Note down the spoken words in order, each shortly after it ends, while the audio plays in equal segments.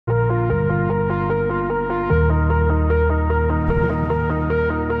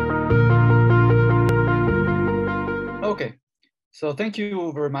So thank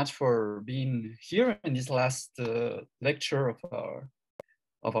you very much for being here in this last lecture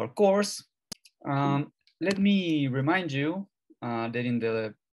of our course. Let me remind you that in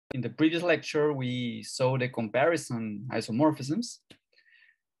the previous lecture we saw the comparison isomorphisms.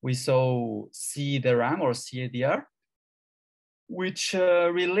 We saw C-DRAM or CADR, which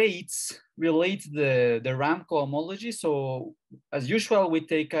relates the RAM cohomology. So as usual, we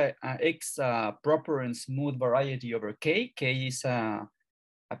take a X proper and smooth variety over K. K is a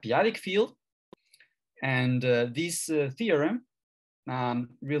p-adic field. And this theorem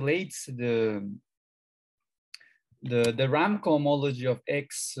relates the RAM cohomology of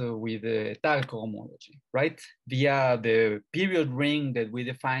X with the tal cohomology, right? Via the period ring that we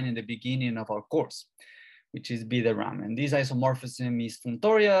defined in the beginning of our course, which is B-DRAM. And this isomorphism is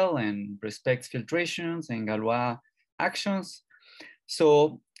functorial and respects filtrations and Galois actions.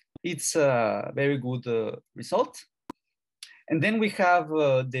 So it's a very good result. And then we have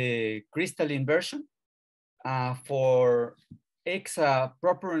the crystalline version for X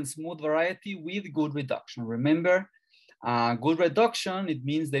proper and smooth variety with good reduction. Remember, good reduction, it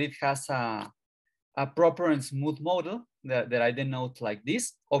means that it has a proper and smooth model that I denote like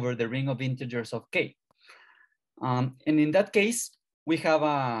this over the ring of integers of K. And in that case, we have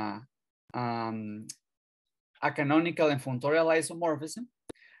a canonical and functorial isomorphism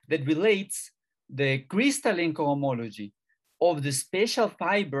that relates the crystalline cohomology of the special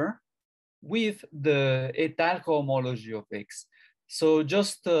fiber with the étal cohomology of X. So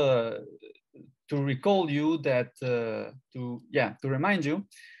just to recall you that, to remind you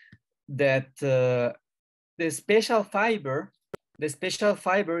that the special fiber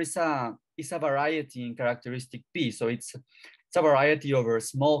is a variety in characteristic P. So it's a variety over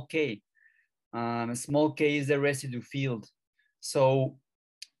small k. Small k is the residue field. So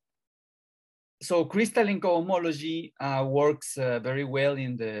crystalline cohomology works very well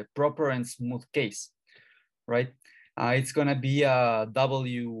in the proper and smooth case, right? It's gonna be a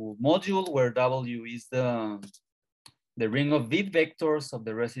W module where W is the ring of Witt vectors of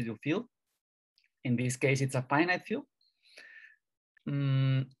the residue field. In this case, it's a finite field.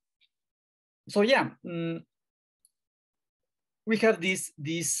 So yeah, we have this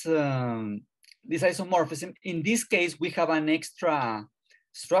isomorphism. In this case, we have an extra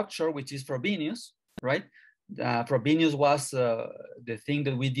structure, which is Frobenius, right? Frobenius was the thing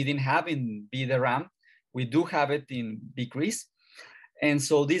that we didn't have in B-DRAM. We do have it in B-Cris. And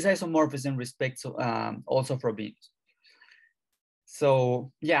so this isomorphism respects also Frobenius.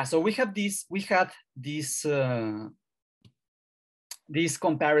 So yeah, so we had this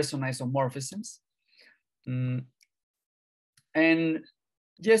comparison isomorphisms. And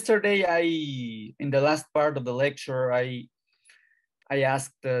yesterday, in the last part of the lecture, I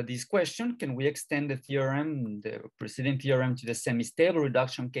asked this question: can we extend the theorem, the preceding theorem, to the semi-stable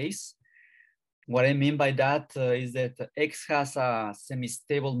reduction case? What I mean by that is that X has a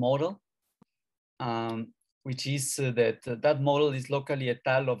semi-stable model, which is that model is locally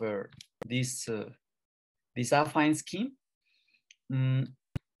étal over this affine scheme.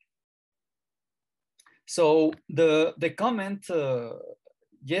 So the comment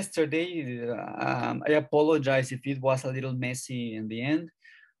yesterday, I apologize if it was a little messy in the end.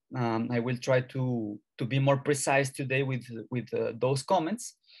 I will try to be more precise today with those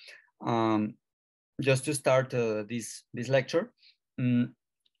comments, just to start this lecture.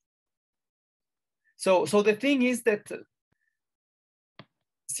 So the thing is that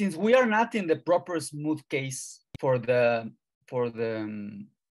since we are not in the proper smooth case for the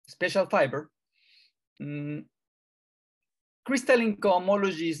special fiber, crystalline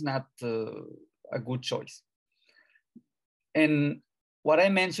cohomology is not a good choice. And what I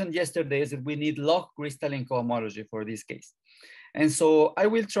mentioned yesterday is that we need log crystalline cohomology for this case. And so I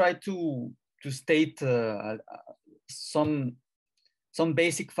will try to state some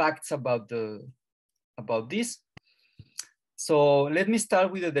basic facts about this. So let me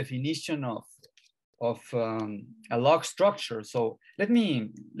start with the definition of a log structure. So let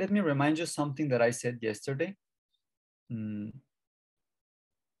me remind you something that I said yesterday.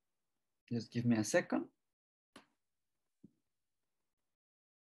 Just give me a second.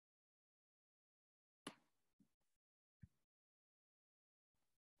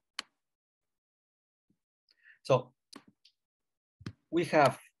 So we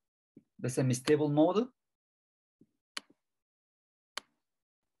have the semi-stable model.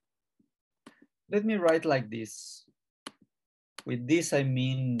 Let me write like this. With this, I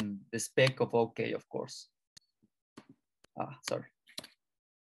mean the spec of OK, of course. Sorry.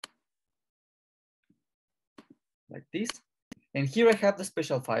 Like this. And here I have the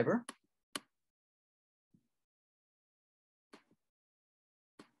special fiber.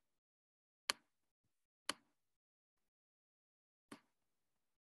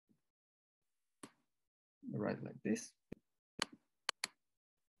 write like this.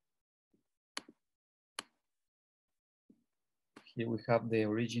 Here we have the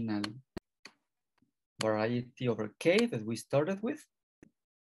original variety over K that we started with.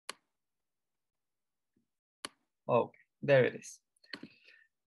 Okay, there it is.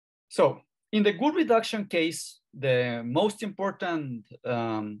 So in the good reduction case, the most important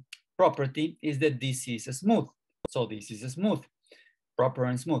property is that this is smooth. So this is smooth, proper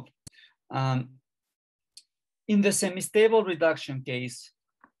and smooth. In the semi-stable reduction case,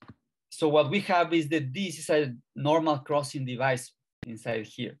 so what we have is that this is a normal crossing device inside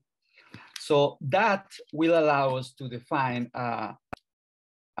here. So that will allow us to define a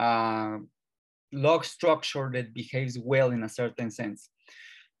log structure that behaves well in a certain sense.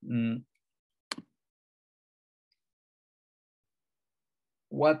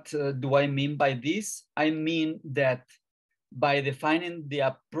 What do I mean by this? I mean that by defining the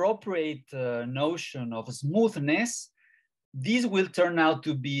appropriate notion of smoothness, this will turn out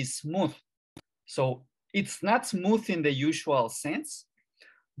to be smooth. So it's not smooth in the usual sense,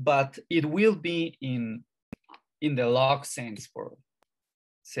 but it will be in the log sense, for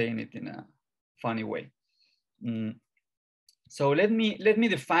saying it in a funny way. So let me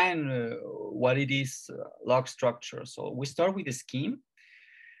define what it is, log structure. So we start with the scheme,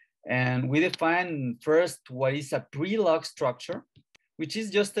 and we define first what is a pre-log structure, which is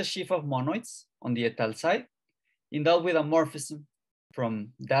just a sheaf of monoids on the ethyl side, endowed with a morphism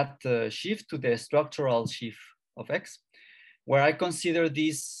from that sheaf to the structural sheaf of X, where I consider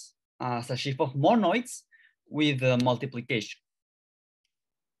this as a sheaf of monoids with multiplication.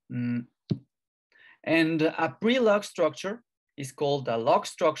 And a pre-log structure is called a log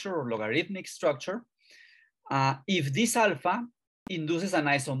structure or logarithmic structure if this alpha induces an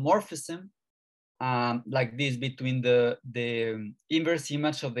isomorphism like this between the inverse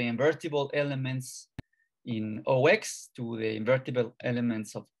image of the invertible elements in OX to the invertible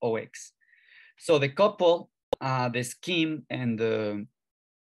elements of OX. So the couple, the scheme, and the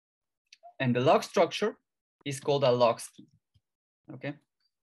log structure is called a log scheme. Okay.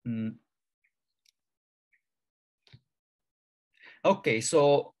 Okay,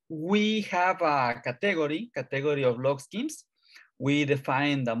 so we have a category of log schemes. We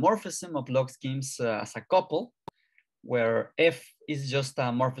define the morphism of log schemes as a couple, where F is just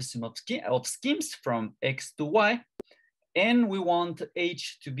a morphism of schemes from X to Y. And we want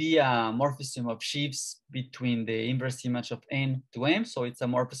H to be a morphism of sheaves between the inverse image of N to M. So it's a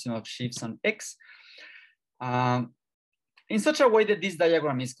morphism of sheaves on X in such a way that this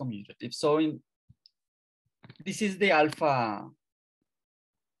diagram is commutative. So this is the alpha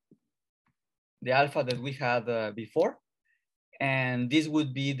that we had before. And this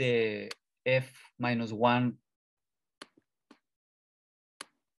would be the F minus 1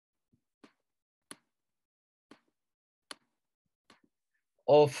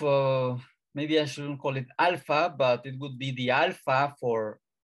 of, maybe I shouldn't call it alpha, but it would be the alpha for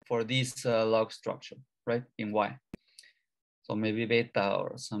this log structure, right, in Y. So maybe beta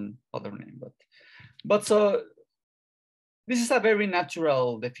or some other name, but so this is a very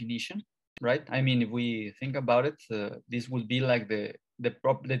natural definition, right? I mean, if we think about it, this would be like the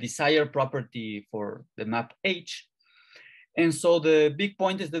desired property for the map H. And so the big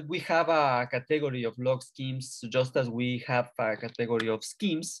point is that we have a category of log schemes, just as we have a category of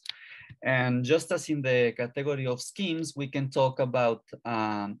schemes. And just as in the category of schemes, we can talk about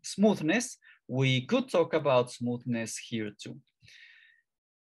smoothness. We could talk about smoothness here too.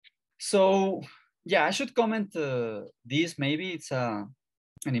 So yeah, I should comment this, maybe it's an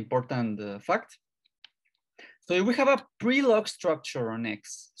important fact. So if we have a pre-log structure on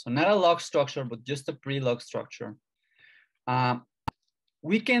X, so not a log structure, but just a pre-log structure,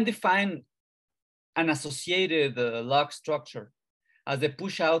 we can define an associated log structure as the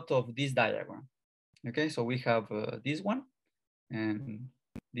push out of this diagram. Okay, so we have this one, and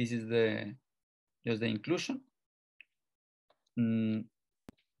this is just the inclusion.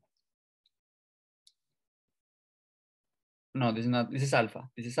 No, this is not, this is alpha.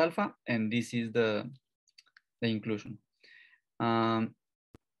 This is alpha, and this is the inclusion.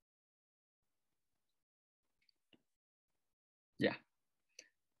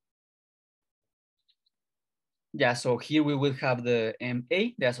 Yeah, so here we will have the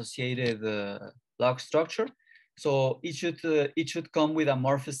MA, the associated log structure. So it should come with a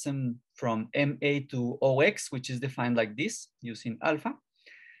morphism from MA to OX, which is defined like this using alpha.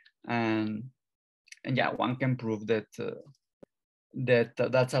 And yeah, one can prove that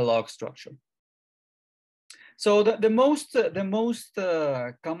that's a log structure. So the most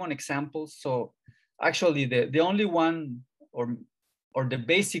common examples. So actually the only one or the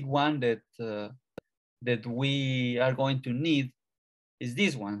basic one that that we are going to need is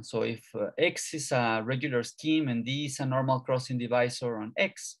this one. So if X is a regular scheme and D is a normal crossing divisor on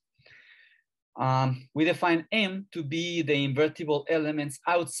X, we define M to be the invertible elements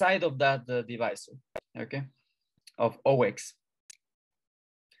outside of that divisor, okay, of OX.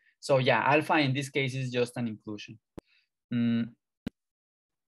 So yeah, alpha in this case is just an inclusion.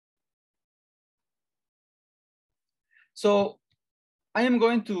 So I am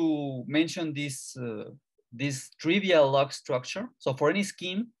going to mention this, this trivial log structure. So for any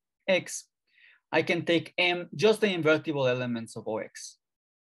scheme X, I can take M, just the invertible elements of OX.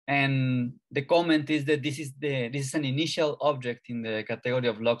 And the comment is that this is an initial object in the category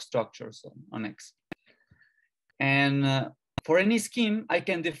of log structures on X. And for any scheme, I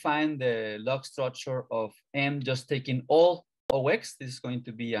can define the log structure of M just taking all OX. This is going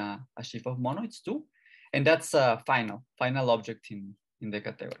to be a sheaf of monoids too. And that's a final object in the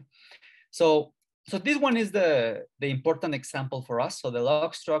category. So this one is the important example for us. So the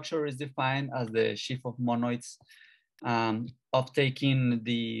log structure is defined as the sheaf of monoids of taking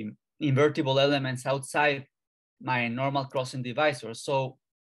the invertible elements outside my normal crossing divisor. So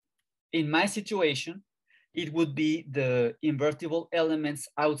in my situation, it would be the invertible elements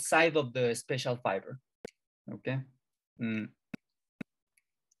outside of the special fiber, okay?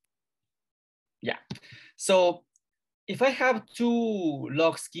 Yeah, so if I have two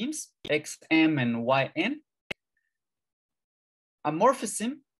log schemes, XM and YN, a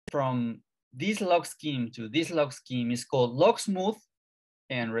morphism from this log scheme to this log scheme is called log smooth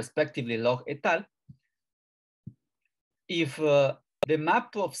and respectively log etal. If the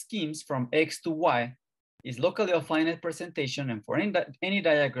map of schemes from X to Y is locally of finite presentation, and for any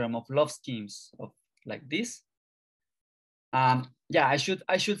diagram of log schemes of like this, yeah, I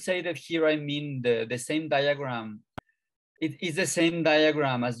should say that here I mean the same diagram. It is the same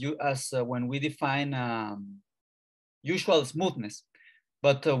diagram as when we define usual smoothness,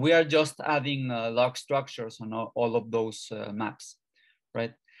 but we are just adding log structures on all of those maps,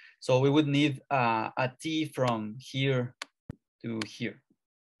 right? So we would need a T from here to here,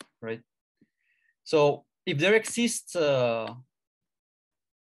 right? So if there exists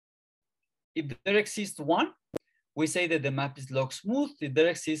one, we say that the map is log smooth. If there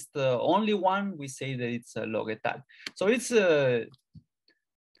exists only one, we say that it's a log etal. So it's a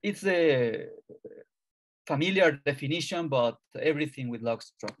familiar definition, but everything with log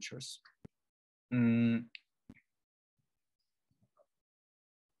structures.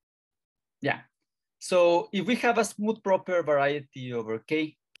 Yeah. So if we have a smooth proper variety over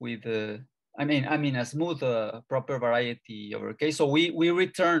K with, I mean a smooth proper variety over K. So we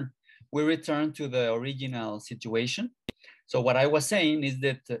return to the original situation. So what I was saying is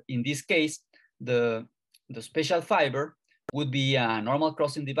that in this case, the special fiber would be a normal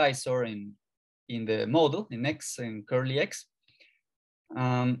crossing divisor in the model in X and curly X.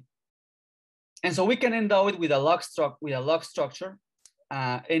 And so we can endow it with a log structure.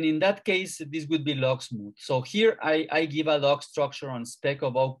 And in that case, this would be log smooth. So here I give a log structure on spec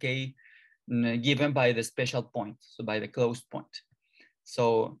of OK given by the special point, so by the closed point.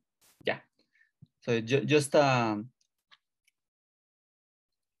 So yeah, so just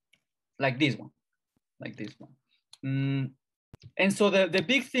like this one. And so the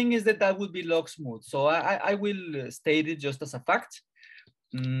big thing is that would be log smooth. So I will state it just as a fact.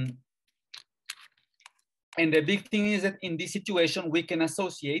 And the big thing is that in this situation, we can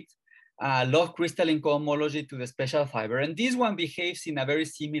associate log crystalline cohomology to the special fiber. And this one behaves in a very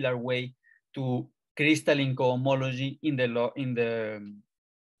similar way to crystalline cohomology in the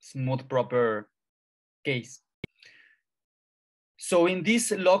smooth proper case. So in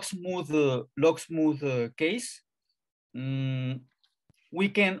this log smooth case, we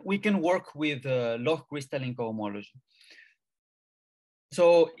can work with log crystalline cohomology.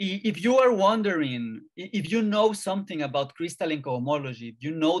 So if you are wondering, if you know something about crystalline cohomology, if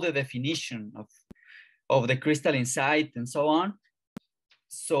you know the definition of the crystalline site and so on,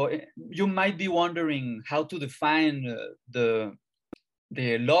 so you might be wondering how to define the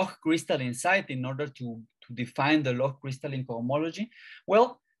log crystalline site in order to define the log crystalline cohomology.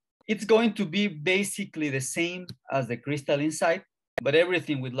 Well, it's going to be basically the same as the crystalline site, but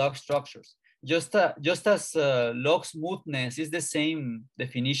everything with log structures. Just as log smoothness is the same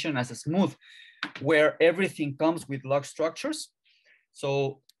definition as a smooth, where everything comes with log structures.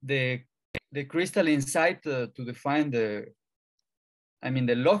 So the crystalline site to define the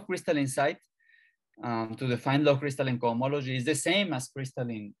log crystalline site to define log crystalline cohomology is the same as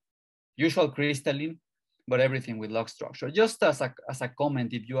usual crystalline, but everything with log structure. Just as a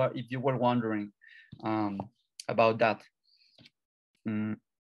comment, if you were wondering about that.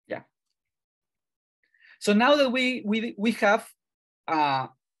 Yeah. So now that we have a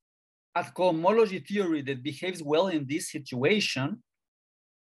cohomology theory that behaves well in this situation,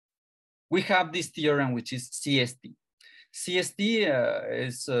 we have this theorem, which is CST. CST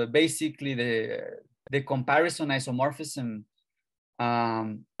is basically the comparison isomorphism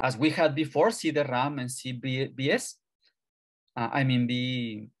as we had before, C the RAM and C BS. I mean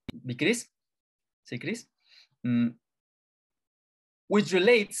B Cris, C Cris, which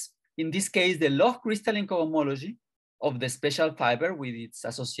relates, in this case, the log crystalline cohomology of the special fiber with its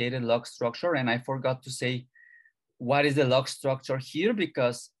associated log structure. And I forgot to say what is the log structure here,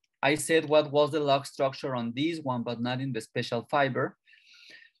 because I said what was the log structure on this one, but not in the special fiber.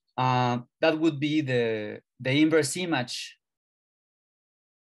 That would be the inverse image.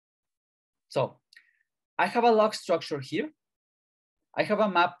 So I have a log structure here. I have a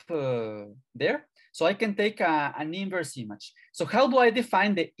map there. So I can take an inverse image. So how do I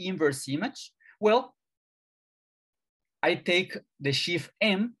define the inverse image? Well, I take the sheaf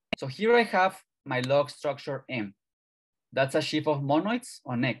M. So here I have my log structure M. That's a sheaf of monoids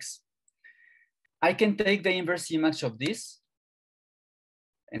on X. I can take the inverse image of this,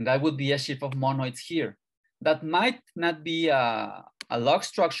 and that would be a sheaf of monoids here. That might not be a log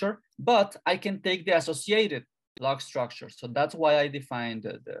structure, but I can take the associated log structure. So that's why I defined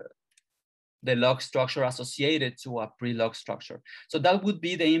the log structure associated to a pre-log structure. So that would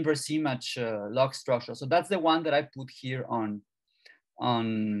be the inverse image log structure. So that's the one that I put here on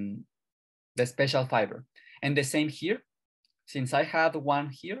the special fiber. And the same here. Since I had one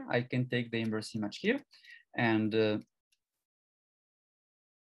here, I can take the inverse image here. And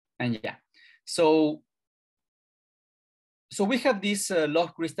yeah, so we have this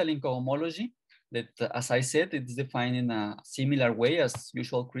log crystalline cohomology that, as I said, it's defined in a similar way as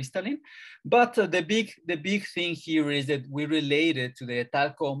usual crystalline. But the big thing here is that we relate it to the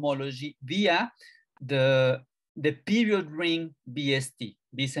étale cohomology via the period ring BST,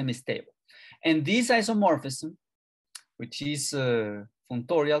 B semi-stable. And this isomorphism, which is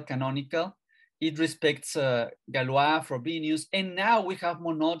functorial, canonical, it respects Galois, Frobenius, and now we have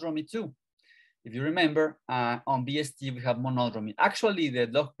monodromy too. If you remember, on BST, we have monodromy. Actually, the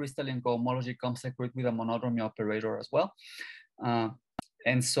log crystalline cohomology comes equipped with a monodromy operator as well.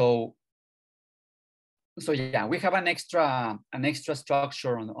 And so yeah, we have an extra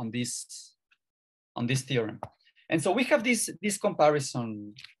structure on this theorem. And so we have this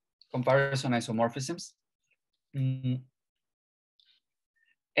comparison isomorphisms.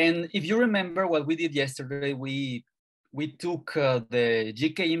 And if you remember what we did yesterday, we took the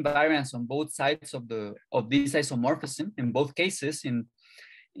GK invariance on both sides of this isomorphism in both cases in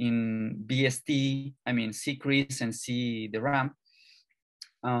BST, I mean C Cris and C the RAM.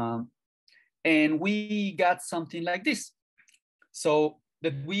 And we got something like this. So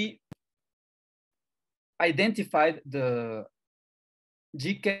that we identified the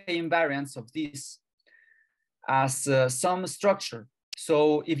GK invariance of this as some structure.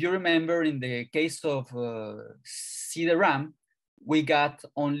 So if you remember, in the case of C the RAM, we got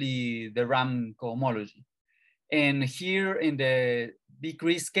only the RAM cohomology. And here in the B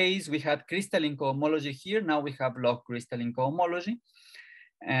Cris case, we had crystalline cohomology here. Now we have log crystalline cohomology.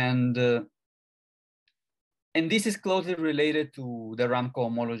 And this is closely related to the RAM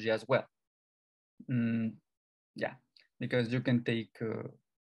cohomology as well. Yeah, because you can take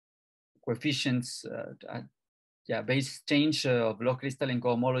coefficients, base change of log crystalline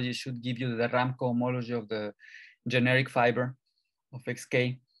cohomology should give you the RAM cohomology of the generic fiber of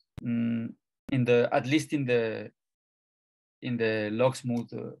XK at least in the log smooth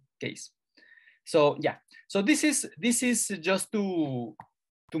case. So yeah, so this is just to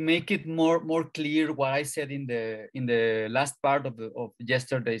make it more clear what I said in the last part of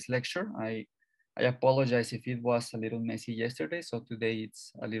yesterday's lecture. I apologize if it was a little messy yesterday, so today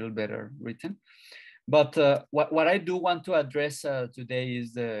it's a little better written. But what I do want to address today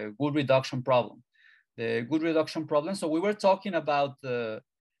is the good reduction problem. The good reduction problem. So we were talking about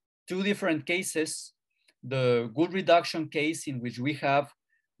two different cases. The good reduction case, in which we have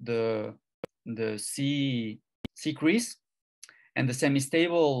the C Cris, and the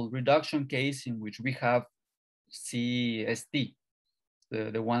semi-stable reduction case, in which we have CST,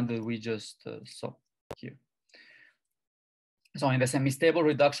 the one that we just saw here. So in the semi-stable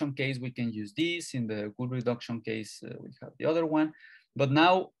reduction case, we can use this. In the good reduction case, we have the other one. But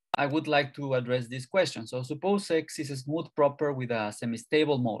now I would like to address this question. So suppose X is a smooth proper with a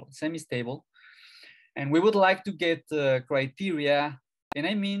semi-stable model, semi-stable, and we would like to get criteria, and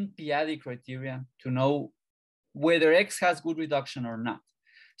I mean p-adic criteria, to know whether X has good reduction or not.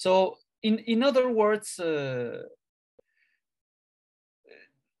 So in other words,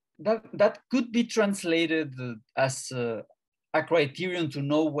 that could be translated as a criterion to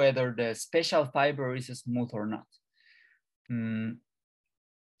know whether the special fiber is smooth or not.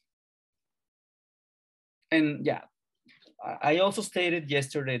 And yeah, I also stated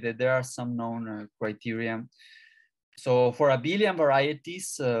yesterday that there are some known criteria. So for abelian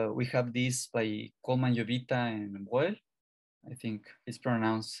varieties, we have this by Coleman, Jovita, and Boyle. I think it's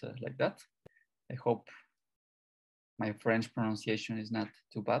pronounced like that. I hope my French pronunciation is not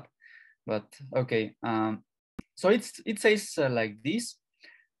too bad, but okay. So it says like this: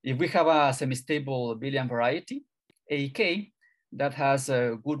 if we have a semi-stable abelian variety, AK, that has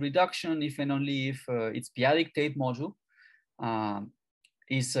a good reduction if and only if its p-adic Tate module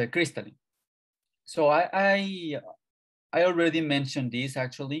is crystalline. So I already mentioned this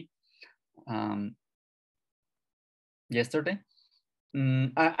actually yesterday.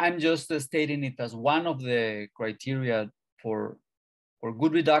 I'm just stating it as one of the criteria for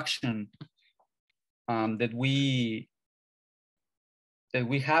good reduction that we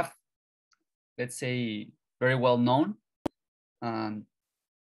have, let's say, very well known,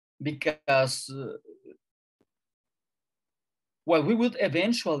 because what we would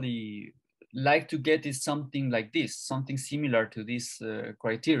eventually like to get is something like this, something similar to this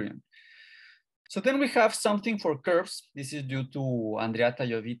criterion. So then we have something for curves. This is due to Andreata,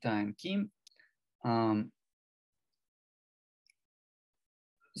 Jovita, and Kim.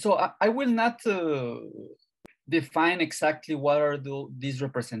 So I will not define exactly what are these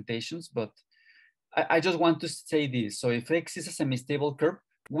representations, but I just want to say this. So if X is a semi-stable curve,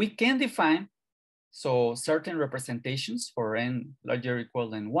 we can define certain representations for n larger or equal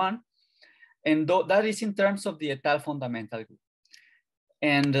than 1. And that is in terms of the étale fundamental group.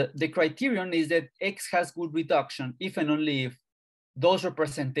 And the criterion is that X has good reduction if and only if those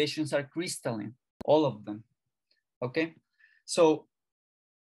representations are crystalline, all of them. Okay, so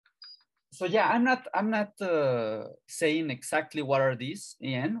yeah, I'm not saying exactly what are these.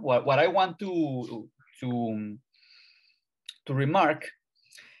 And what I want to remark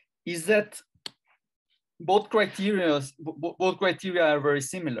is that both criteria are very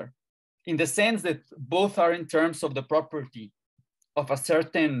similar, in the sense that both are in terms of the property of a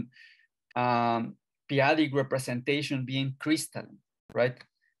certain p-adic representation being crystalline, right?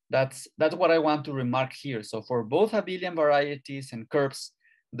 That's what I want to remark here. So for both abelian varieties and curves,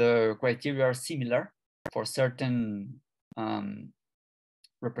 the criteria are similar for certain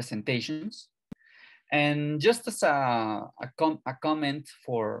representations. And just as a comment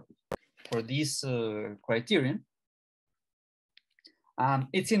for this criterion,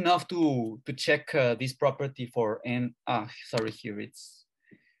 it's enough to check this property for n. Sorry, here it's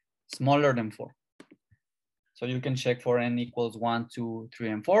smaller than 4. So you can check for n equals 1, 2, 3,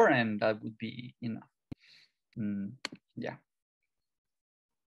 and 4, and that would be enough. Yeah.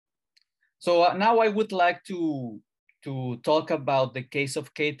 So now I would like to talk about the case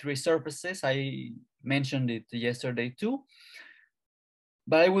of K3 surfaces. I mentioned it yesterday too,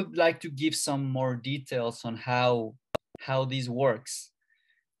 but I would like to give some more details on how this works.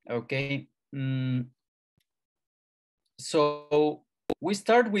 Okay. So we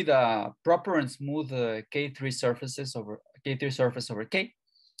start with a proper and smooth K3 surface over K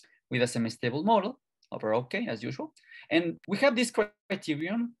with a semi-stable model over OK as usual. And we have this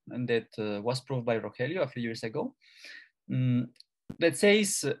criterion that was proved by Rogelio a few years ago that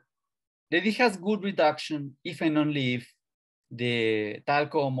says that it has good reduction if and only if the Tal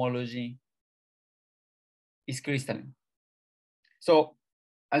cohomology is crystalline. So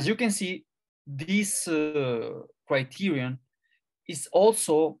as you can see, this criterion is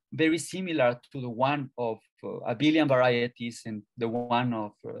also very similar to the one of abelian varieties and the one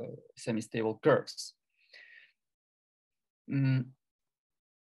of semi-stable curves.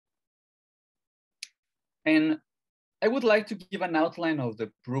 And I would like to give an outline of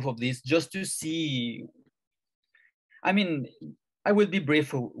the proof of this just to see. I mean, I will be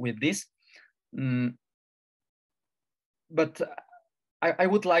brief with this, but I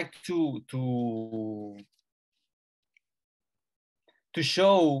would like to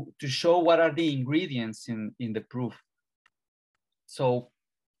show what are the ingredients in the proof. So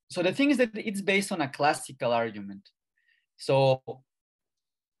the thing is that it's based on a classical argument. So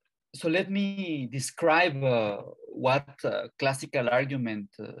let me describe what classical argument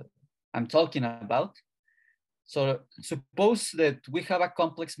I'm talking about. So suppose that we have a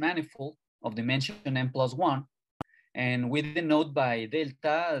complex manifold of dimension n+1, and we denote by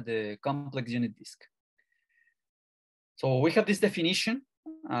delta the complex unit disk. So we have this definition: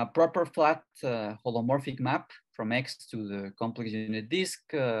 a proper flat holomorphic map from X to the complex unit disk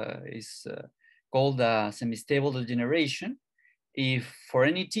is called a semi-stable degeneration if for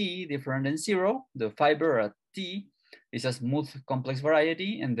any t different than 0, the fiber at t is a smooth complex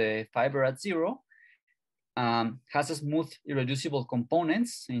variety, and the fiber at 0 has a smooth irreducible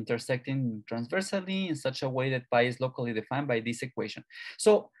components intersecting transversally in such a way that pi is locally defined by this equation.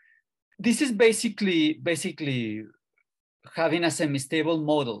 So this is basically having a semi-stable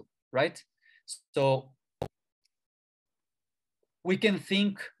model, right? So we can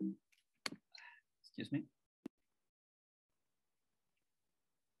think, excuse me.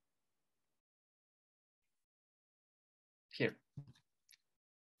 Here.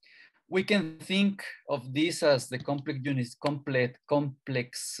 We can think of this as the complex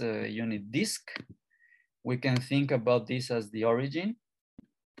unit disk. We can think about this as the origin.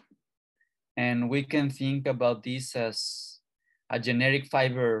 And we can think about this as a generic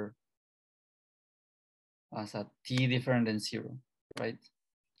fiber as a t different than 0, right?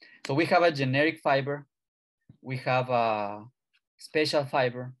 So we have a generic fiber, we have a special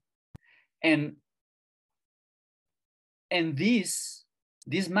fiber, and this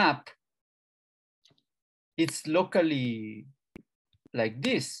map, it's locally like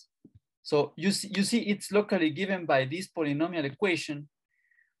this. So you see it's locally given by this polynomial equation,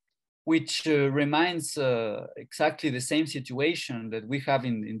 which reminds exactly the same situation that we have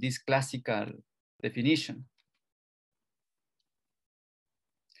in this classical definition.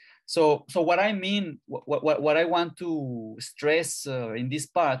 So what I mean, what I want to stress in this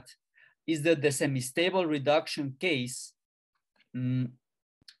part is that the semi-stable reduction case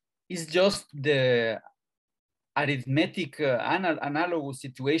is just the arithmetic analogous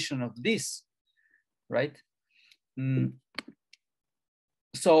situation of this, right?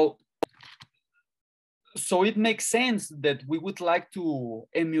 So it makes sense that we would like to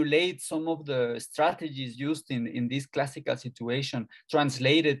emulate some of the strategies used in this classical situation,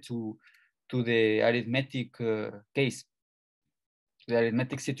 translated to the arithmetic case, the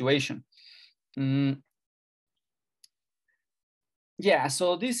arithmetic situation. Yeah,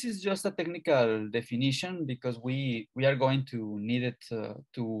 so this is just a technical definition because we are going to need it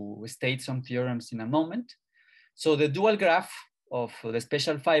to state some theorems in a moment. So the dual graph of the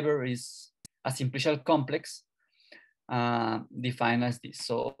special fiber is a simplicial complex defined as this.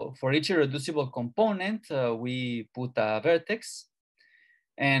 So for each irreducible component, we put a vertex,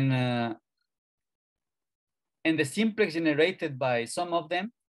 and the simplex generated by some of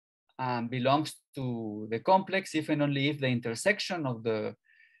them belongs to the complex if and only if the intersection of the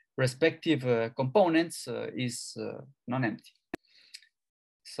respective components is non-empty.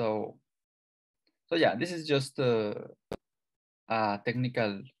 So yeah, this is just a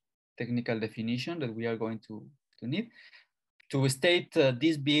technical definition that we are going to need to state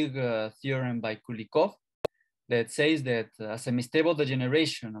this big theorem by Kulikov that says that a semi-stable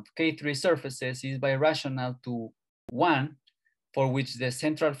degeneration of K3 surfaces is birational to 1 for which the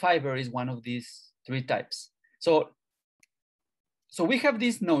central fiber is one of these 3 types. So we have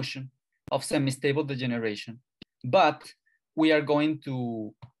this notion of semi-stable degeneration, but we are going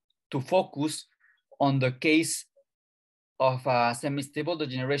to focus on the case of a semi-stable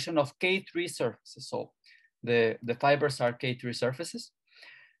degeneration of K3 surfaces. So the fibers are K3 surfaces.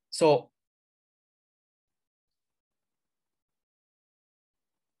 So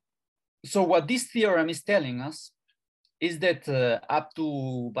what this theorem is telling us is that up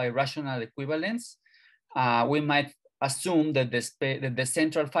to birational equivalence, we might assume that the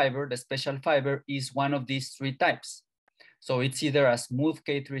central fiber, the special fiber, is one of these 3 types. So it's either a smooth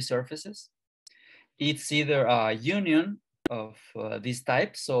K3 surfaces, it's either a union of this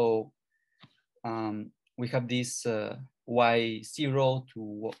type. So we have this y0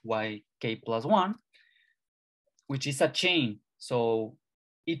 to yk plus 1, which is a chain. So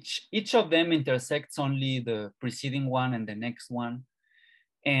each of them intersects only the preceding one and the next one.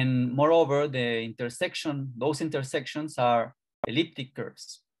 And moreover, those intersections are elliptic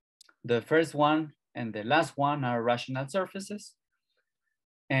curves. The first one and the last one are rational surfaces,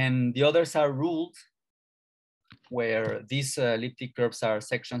 and the others are ruled, where these elliptic curves are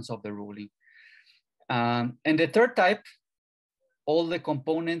sections of the ruling. And the third type, all the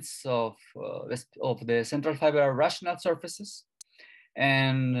components of the central fiber are rational surfaces.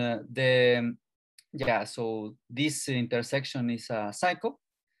 And so this intersection is a cycle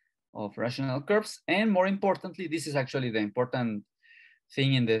of rational curves. And more importantly, this is actually the important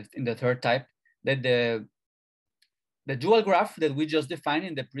thing in the third type, that the dual graph that we just defined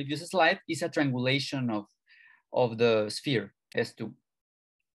in the previous slide is a triangulation of the sphere S2.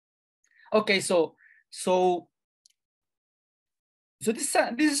 Okay, so this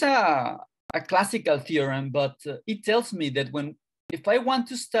is a classical theorem, but it tells me that if I want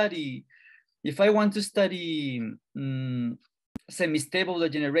to study semi-stable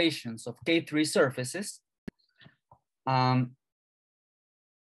degenerations of K3 surfaces,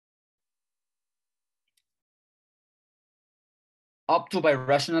 up to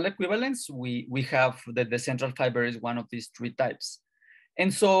birational equivalence, we have that the central fiber is one of these three types.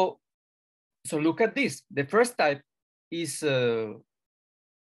 And so look at this. The first type is a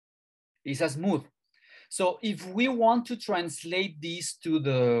smooth. So if we want to translate this to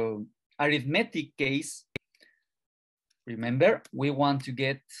the arithmetic case, remember, we want to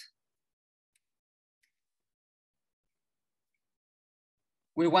get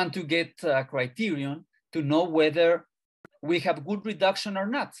a criterion to know whether we have good reduction or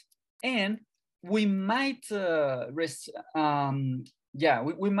not. And we might, we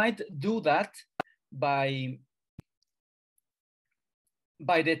might do that by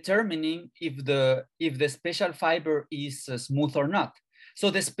determining if the spatial fiber is smooth or not.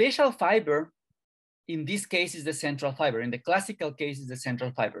 So the spatial fiber in this case is the central fiber. In the classical case is the central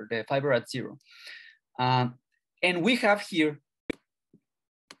fiber, the fiber at 0. And we have here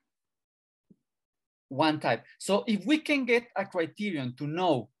one type. So if we can get a criterion to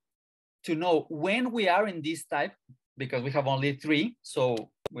know when we are in this type, because we have only 3,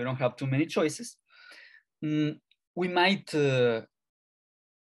 so we don't have too many choices, we might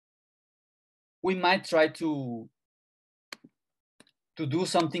try to do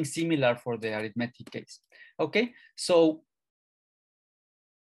something similar for the arithmetic case. Okay, so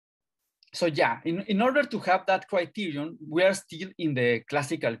yeah, in order to have that criterion, we are still in the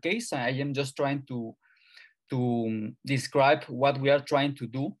classical case. I am just trying to describe what we are trying to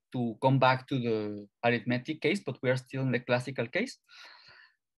do to come back to the arithmetic case, but we are still in the classical case.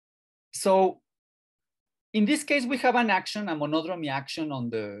 So in this case, we have an action, a monodromy action on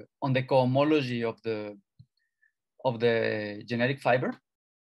the cohomology of the generic fiber.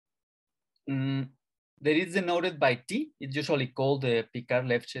 That is denoted by T. It's usually called the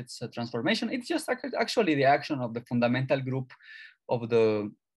Picard-Lefschetz transformation. It's just actually the action of the fundamental group of the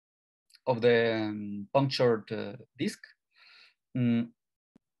punctured disk. And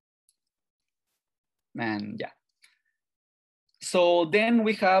yeah. So then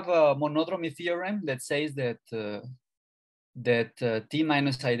we have a monodromy theorem that says that T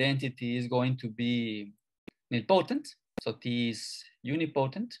minus identity is going to be nilpotent. So T is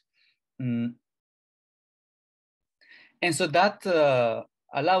unipotent. And so that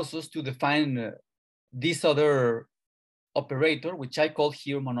allows us to define this other operator, which I call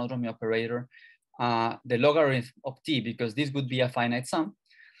here monodromy operator, the logarithm of T, because this would be a finite sum.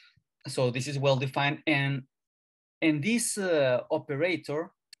 So this is well defined. And this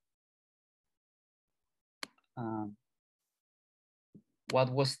operator,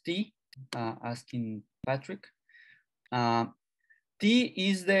 what was T? Asking Patrick. T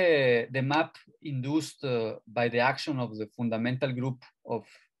is the map induced by the action of the fundamental group of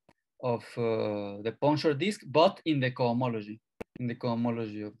the puncture disk, but in the cohomology,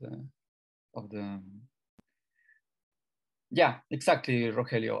 of the yeah, exactly,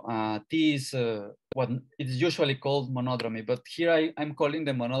 Rogelio. T is what it's usually called monodromy, but here I'm calling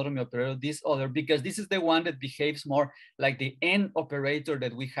the monodromy operator this other because this is the one that behaves more like the N operator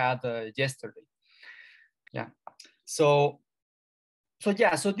that we had yesterday. Yeah. So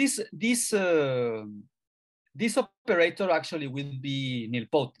yeah, so this operator actually will be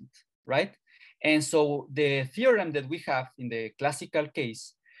nilpotent, right? And so the theorem that we have in the classical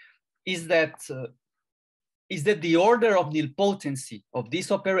case is that the order of nilpotency of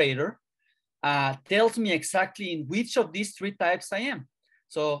this operator tells me exactly in which of these 3 types I am.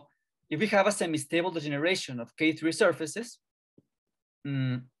 So if we have a semi-stable degeneration of K3 surfaces,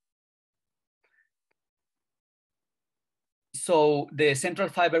 so the central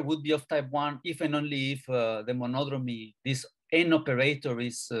fiber would be of type 1 if and only if the monodromy, this N operator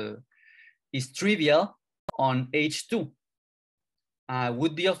is trivial on H2.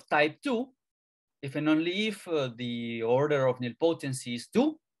 Would be of type 2 if and only if the order of nilpotency is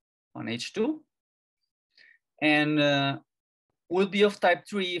 2 on H2. And would be of type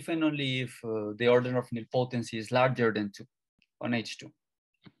 3 if and only if the order of nilpotency is larger than 2 on H2.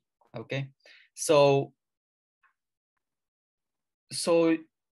 Okay, so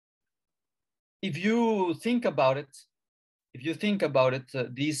if you think about it,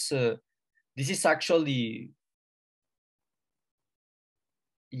 this is actually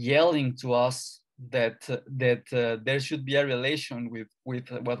yelling to us that there should be a relation with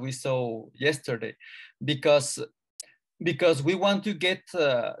what we saw yesterday, because we want to get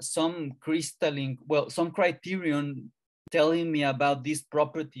some crystalline, well, some criterion telling me about this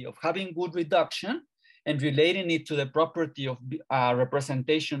property of having good reduction and relating it to the property of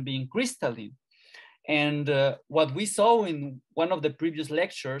representation being crystalline. And what we saw in one of the previous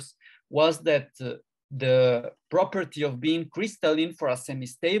lectures was that the property of being crystalline for a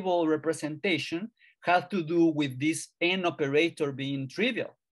semi-stable representation had to do with this n operator being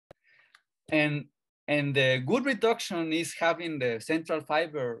trivial. And the good reduction is having the central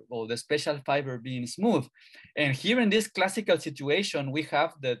fiber or the special fiber being smooth. And here in this classical situation, we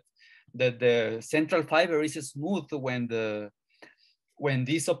have that the central fiber is smooth when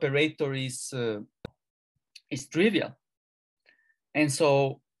this operator is trivial. And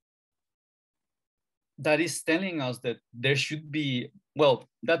so that is telling us that there should be, well,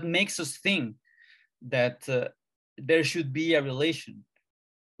 that makes us think that there should be a relation,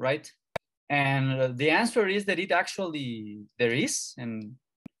 right? And the answer is that it actually, there is, and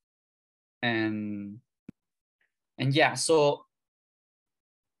yeah, so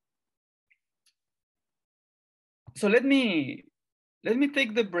let me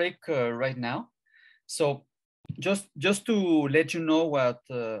take the break right now. So just to let you know what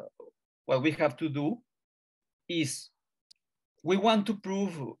we have to do is we want to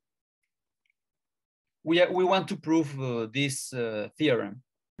prove this theorem,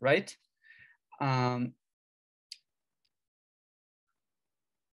 right?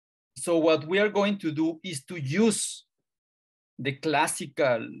 So what we are going to do is to use the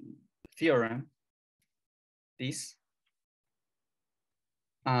classical theorem, this,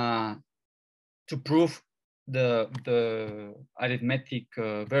 to prove the arithmetic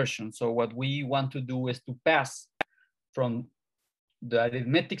version. So what we want to do is to pass from the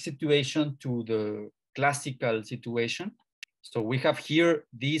arithmetic situation to the classical situation. So we have here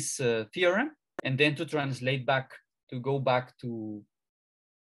this theorem, and then to translate back, to go back to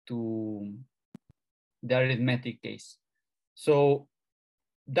the arithmetic case. So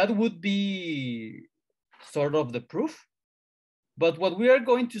that would be sort of the proof. But what we are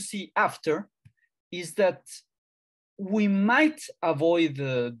going to see after is that we might avoid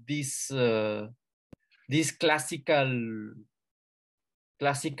this classical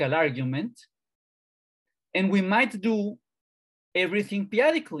argument, and we might do everything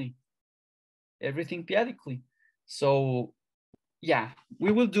p-adically. So yeah,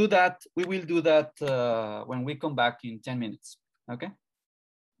 we will do that. We will do that when we come back in 10 minutes. Okay.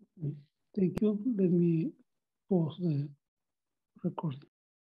 Thank you. Let me pause the recording.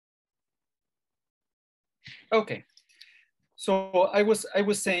 Okay. So I was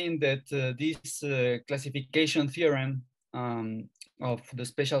saying that this classification theorem of the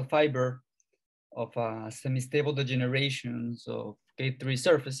special fiber of semi-stable degenerations of K3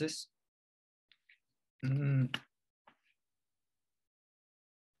 surfaces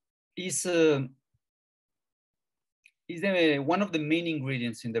is one of the main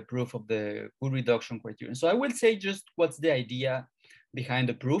ingredients in the proof of the good reduction criterion. So I will say just what's the idea behind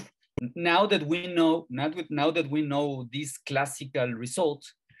the proof. Now that we know, this classical result,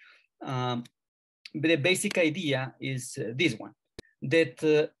 the basic idea is this one,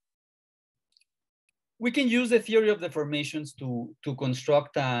 that we can use the theory of deformations to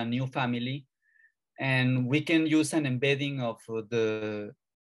construct a new family, and we can use an embedding of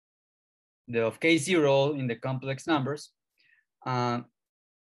of K0 in the complex numbers in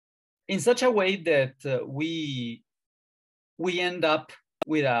such a way that we end up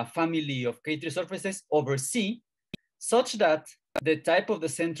with a family of K3 surfaces over C, such that the type of the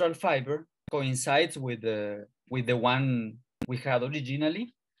central fiber coincides with the one we had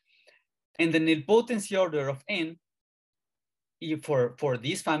originally, and the nilpotency order of N for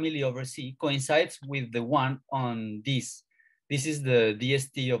this family over C coincides with the one on this. This is the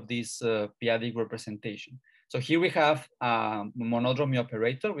DST of this p-adic representation. So here we have a monodromy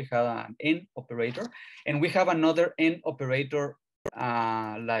operator, we have an N operator, and we have another N operator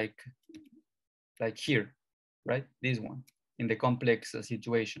like here, right? This one in the complex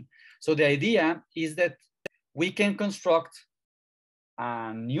situation. So the idea is that we can construct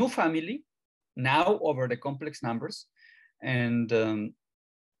a new family now over the complex numbers, and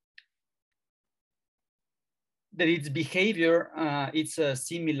that its behavior it's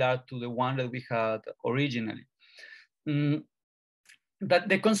similar to the one that we had originally. But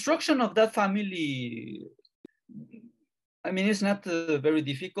the construction of that family, I mean, it's not very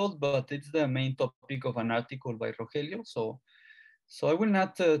difficult, but it's the main topic of an article by Rogelio. So I will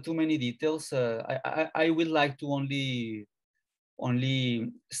not too many details. I would like to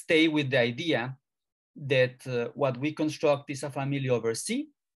only stay with the idea that what we construct is a family over C,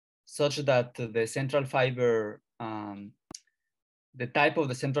 such that the central fiber, the type of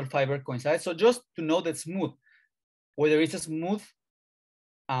the central fiber coincides. So just to know that smooth, whether it's a smooth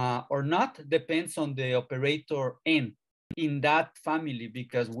or not, depends on the operator N in that family,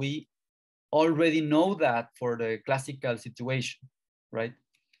 because we already know that for the classical situation, right?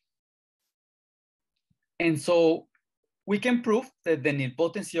 And so we can prove that the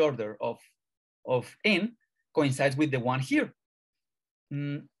nilpotency order of n coincides with the one here.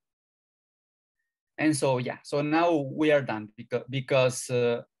 And so, yeah, so now we are done because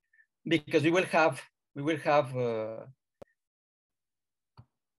we will have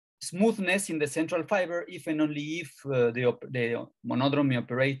smoothness in the central fiber if and only if the monodromy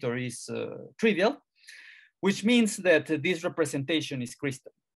operator is trivial, which means that this representation is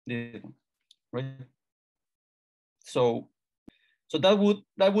crystal, right? So that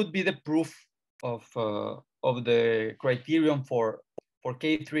would be the proof of the criterion for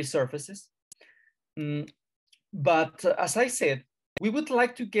K3 surfaces. But as I said, we would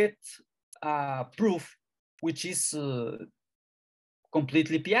like to get a proof which is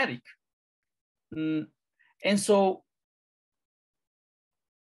completely p-adic. And so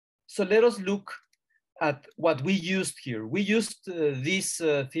let us look at what we used here. We used this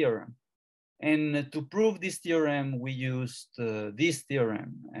theorem. And to prove this theorem, we used this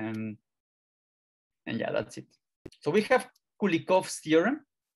theorem. And yeah, that's it. So we have Kulikov's theorem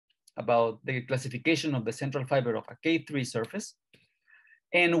about the classification of the central fiber of a K3 surface.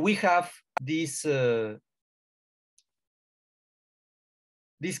 And we have this,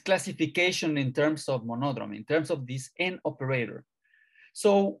 this classification in terms of monodromy, in terms of this n operator.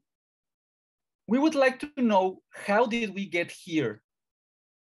 So we would like to know, how did we get here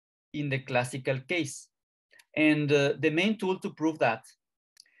in the classical case? And the main tool to prove that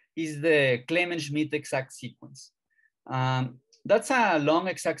is the Clement-Schmidt exact sequence. That's a long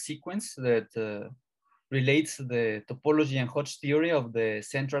exact sequence that relates the topology and Hodge theory of the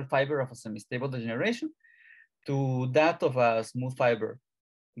central fiber of a semi-stable degeneration to that of a smooth fiber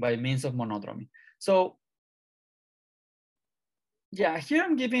by means of monodromy. So yeah, here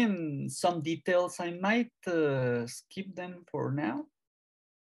I'm giving some details. I might skip them for now.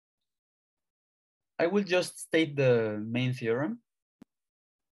 I will just state the main theorem,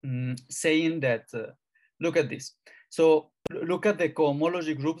 saying that, look at this. So look at the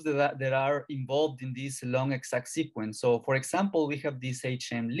cohomology groups that are involved in this long exact sequence. So for example, we have this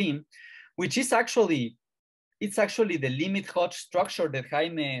HM lim, which is actually, it's actually the limit Hodge structure that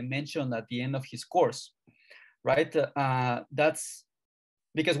Jaime mentioned at the end of his course, right? That's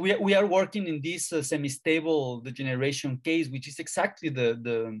because we are working in this semi-stable degeneration case, which is exactly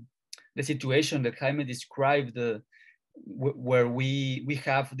the situation that Jaime described, where we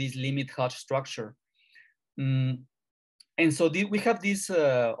have this limit Hodge structure. And so we have this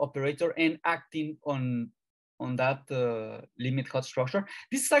operator n acting on that limit Hodge structure.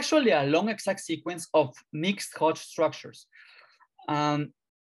 This is actually a long exact sequence of mixed Hodge structures.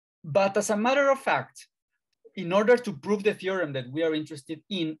 But as a matter of fact, in order to prove the theorem that we are interested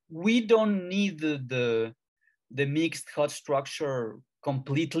in, we don't need the mixed Hodge structure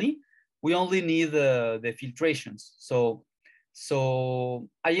completely. We only need the filtrations. So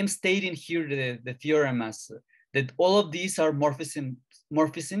I am stating here the theorem as that all of these are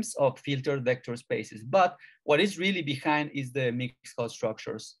morphisms of filtered vector spaces. But what is really behind is the mixed Hodge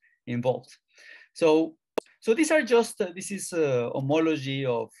structures involved. So these are just, this is homology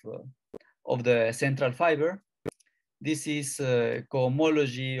of the central fiber. This is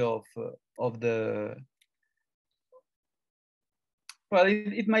cohomology of the, well,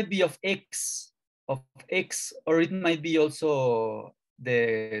 it might be of X, or it might be also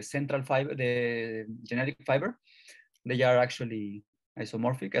the central fiber, the genetic fiber. They are actually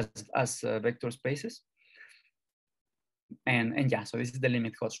isomorphic as vector spaces. And yeah, so this is the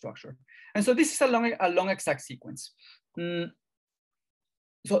limit Hodge structure. And so this is a long exact sequence.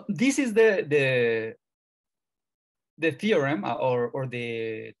 So this is the theorem or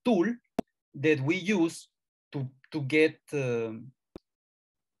the tool that we use to get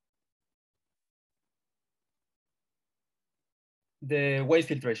the wave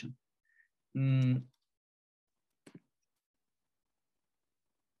filtration.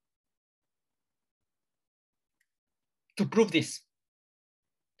 To prove this.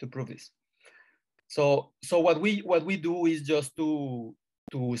 So what we do is just to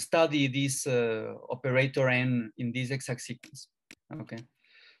study this operator n in this exact sequence. Okay.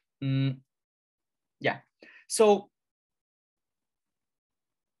 Yeah. So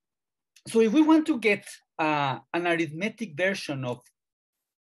if we want to get an arithmetic version of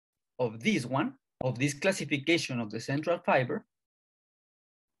this one, of this classification of the central fiber,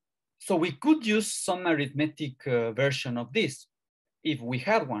 so we could use some arithmetic version of this if we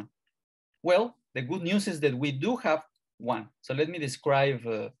had one. Well, the good news is that we do have one. So let me describe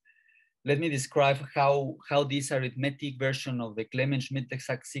let me describe how this arithmetic version of the Clement-Schmidt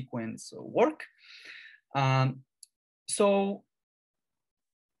exact sequence work. So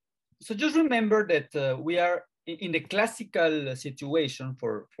just remember that we are in the classical situation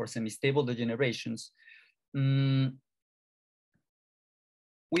for semi-stable degenerations.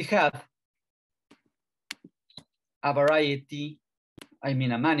 We have a variety, I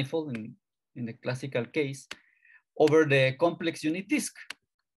mean a manifold in the classical case, over the complex unit disk.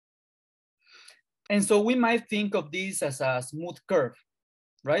 And so we might think of this as a smooth curve,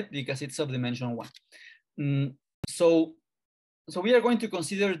 right? Because it's of dimension 1. So we are going to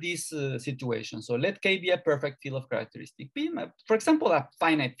consider this situation. So let K be a perfect field of characteristic P, for example, a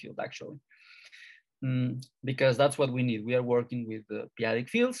finite field actually, because that's what we need. We are working with the p-adic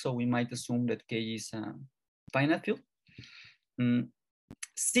field, so we might assume that K is a finite field.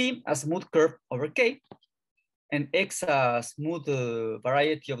 C, a smooth curve over K, and X, a smooth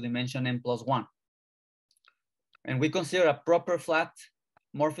variety of dimension n plus 1. And we consider a proper flat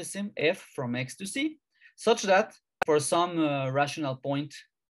morphism F from X to C, such that for some rational point,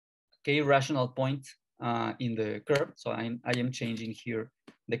 K rational point in the curve, so I am changing here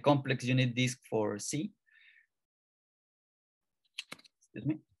the complex unit disk for C. Excuse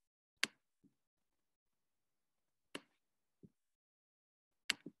me.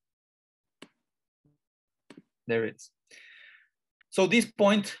 There it is. So this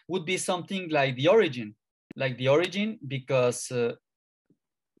point would be something like the origin because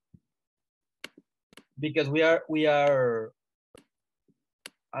we are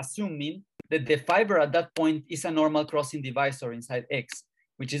assuming that the fiber at that point is a normal crossing divisor inside X,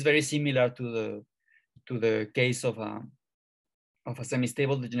 which is very similar to the case of a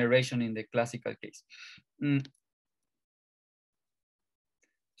semi-stable degeneration in the classical case.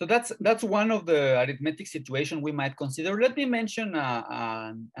 So that's one of the arithmetic situation we might consider. Let me mention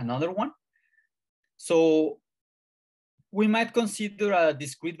another one. So we might consider a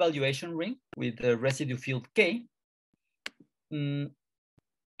discrete valuation ring with a residue field K, and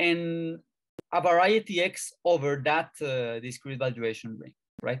a variety X over that discrete valuation ring,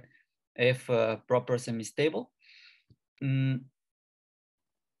 right? F proper semi-stable.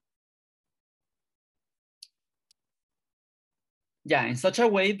 Yeah, in such a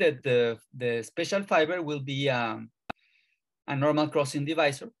way that the special fiber will be a normal crossing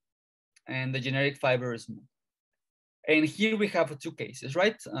divisor, and the generic fiber is smooth. And here we have two cases,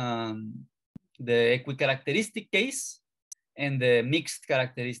 right? The equicharacteristic case and the mixed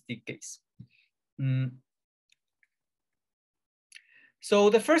characteristic case. So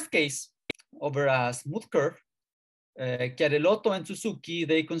the first case, over a smooth curve, Chiarellotto and Suzuki,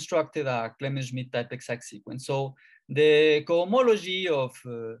 they constructed a Clement-Schmidt type exact sequence. So the cohomology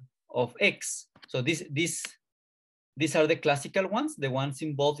of X, so these are the classical ones, the ones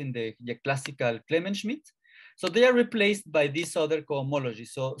involved in the classical Clement-Schmidt. So they are replaced by this other cohomology.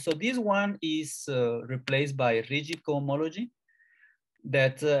 So this one is replaced by rigid cohomology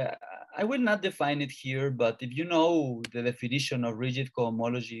that I will not define it here, but if you know the definition of rigid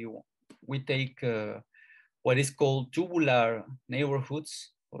cohomology, we take what is called tubular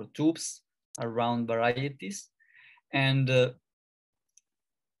neighborhoods or tubes around varieties. And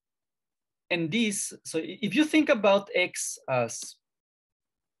this, so if you think about X as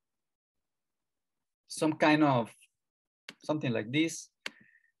some kind of something like this,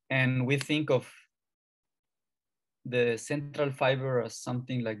 and we think of the central fiber as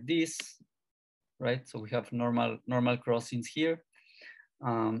something like this, right? So we have normal crossings here.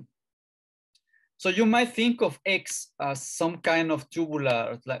 So you might think of X as some kind of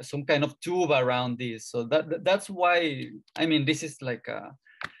tubular, like some kind of tube around this. So that's why, I mean, this is like a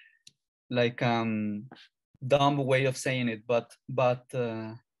dumb way of saying it, but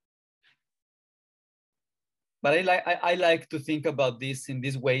I like to think about this in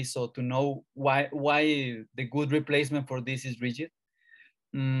this way, so to know why the good replacement for this is rigid.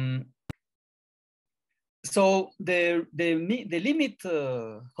 So the limit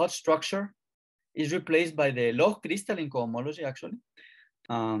Hodge structure is replaced by the log crystalline cohomology, actually.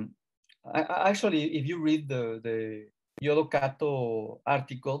 Actually, if you read the Yodo-Kato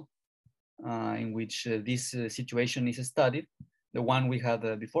article in which this situation is studied, the one we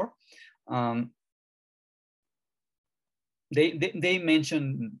had before, they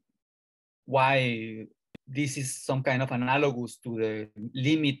mention why this is some kind of analogous to the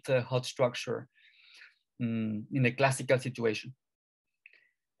limit Hodge structure in the classical situation.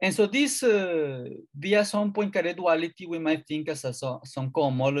 And so this, via some Poincaré duality, we might think as some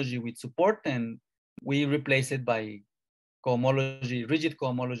cohomology with support, and we replace it by cohomology, rigid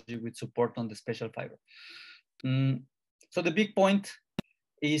cohomology with support on the special fiber. So the big point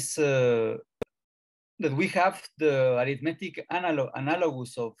is that we have the arithmetic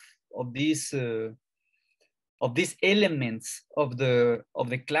analogous of these elements of the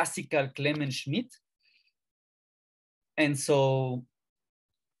classical Clement-Schmidt. And so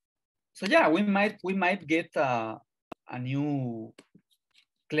yeah, we might get a new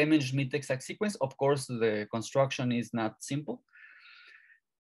Clement-Schmidt exact sequence. Of course, the construction is not simple,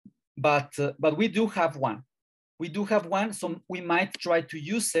 but we do have one. We do have one, so we might try to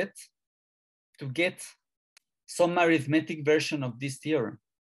use it to get some arithmetic version of this theorem.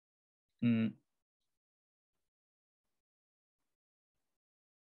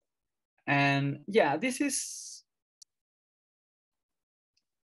 And yeah, this is,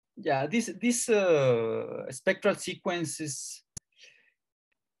 yeah, this spectral sequence is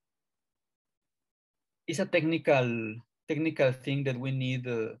a technical thing that we need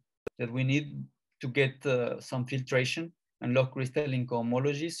to get some filtration and log crystalline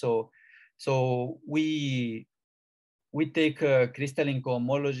cohomology. So we take crystalline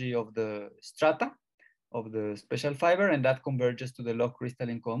cohomology of the strata of the special fiber, and that converges to the log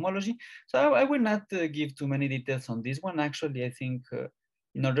crystalline cohomology. So I will not give too many details on this one. Actually, I think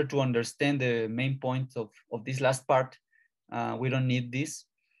in order to understand the main point of this last part, we don't need this.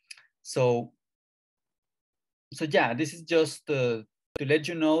 So yeah, this is just to let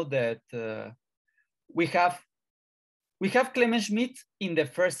you know that we have Clement-Schmidt in the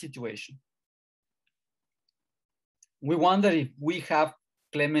first situation. We wonder if we have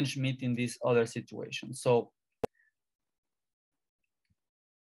Clement-Schmidt in this other situation. So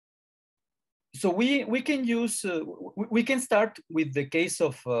we can use, we can start with the case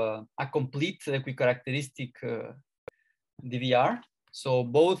of a complete equicharacteristic DVR. So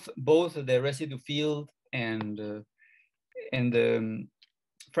both the residue field and the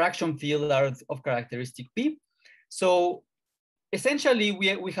fraction field are of characteristic P. So essentially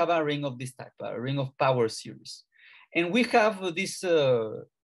we have a ring of this type, a ring of power series. And we have this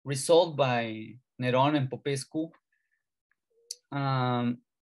result by Neron and Popescu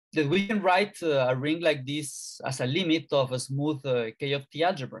that we can write a ring like this as a limit of a smooth K of T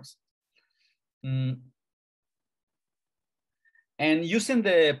algebras. And using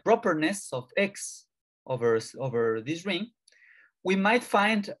the properness of X over this ring, we might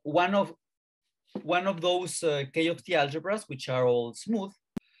find one of those K of T algebras, which are all smooth,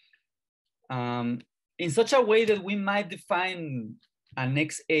 in such a way that we might define an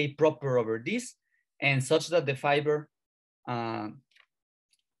XA proper over this, and such that the fiber, I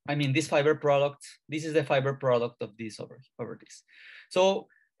mean, this fiber product, this is the fiber product of this over this. So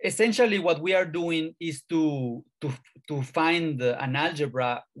essentially what we are doing is to find an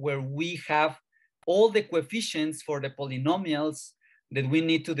algebra where we have all the coefficients for the polynomials that we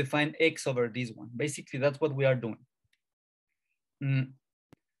need to define X over this one. Basically, that's what we are doing.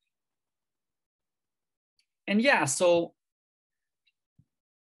 And yeah, so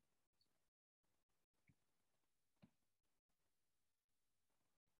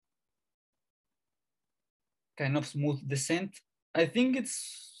kind of smooth descent. I think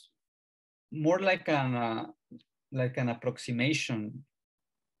it's more like an approximation.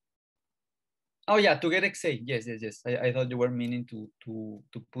 Oh yeah, to get XA. Yes. I thought you were meaning to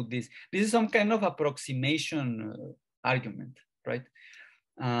put this. This is some kind of approximation argument, right?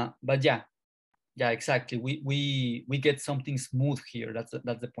 But yeah, exactly. We get something smooth here. That's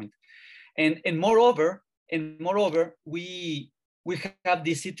the point. And moreover, we have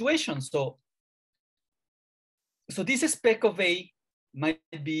this situation. So this spec of A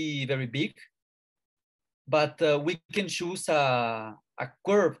might be very big, but we can choose a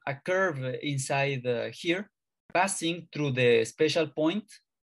curve inside here, passing through the special point,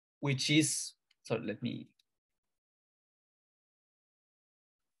 which is, so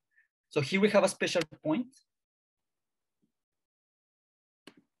so here we have a special point.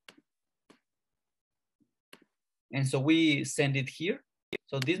 And so we send it here.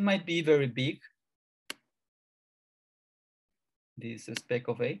 So this might be very big, this spec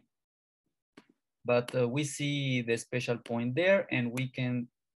of A. But we see the special point there, and we can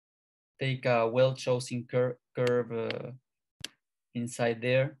take a well-chosen curve inside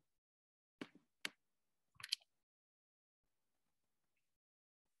there.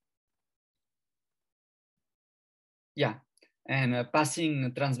 Yeah, and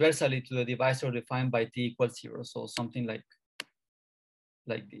passing transversally to the divisor defined by t equals 0. So something like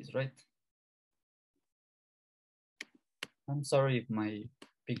this, right? I'm sorry if my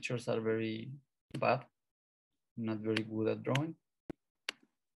pictures are very bad. I'm not very good at drawing.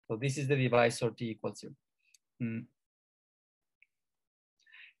 So this is the divisor t equals 0.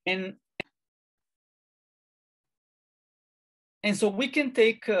 And And so we can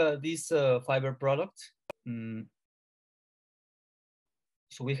take this fiber product. So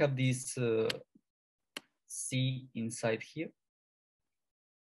we have this C inside here.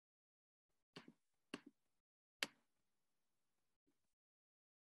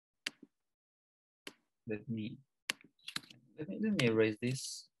 Let me erase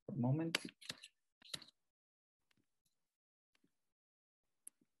this for a moment.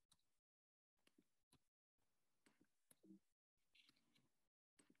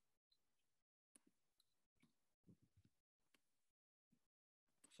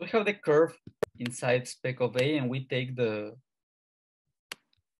 So we have the curve inside spec of A, and we take the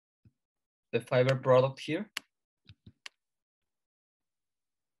fiber product here.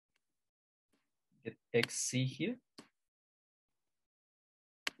 Get XC here.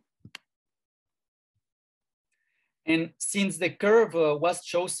 And since the curve was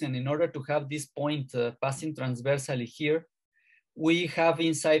chosen in order to have this point passing transversally here, we have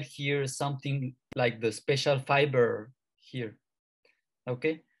inside here something like the special fiber here,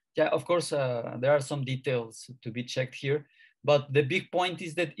 okay? Yeah, of course, there are some details to be checked here, but the big point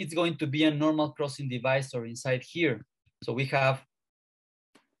is that it's going to be a normal crossing divisor inside here. So we have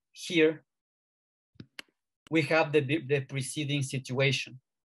here, we have the preceding situation,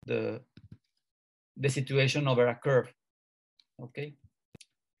 the situation over a curve, okay?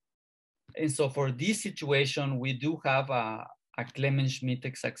 And so for this situation, we do have a Clement-Schmidt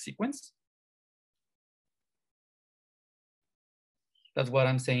exact sequence. That's what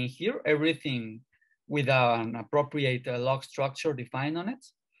I'm saying here. Everything with an appropriate log structure defined on it.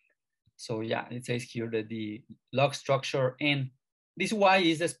 So yeah, it says here that the log structure and this Y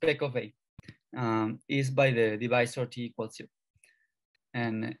is the spec of A, is by the divisor T equals 0.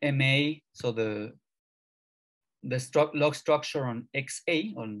 And MA, so the log structure on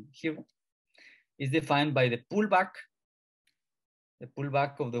XA, on here, is defined by the pullback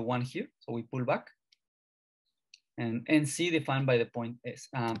of the one here. So we pull back. And NC defined by the point S.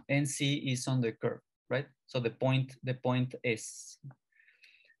 NC is on the curve, right? So the point S.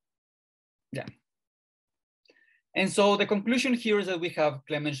 Yeah. And so the conclusion here is that we have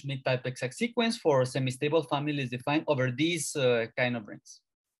Clement-Schmidt type exact sequence for semi-stable families defined over these kind of rings,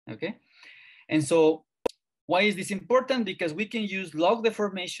 okay? And so why is this important? Because we can use log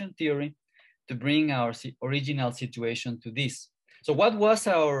deformation theory to bring our original situation to this. So what was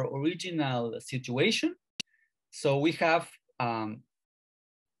our original situation? So we have a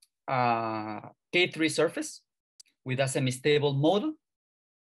K3 surface with a semi-stable model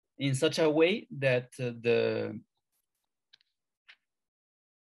in such a way that the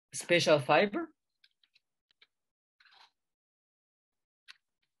special fiber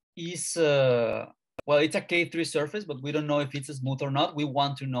is, well, it's a K3 surface, but we don't know if it's smooth or not. We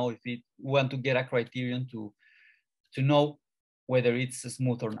want to know if we want to get a criterion to know whether it's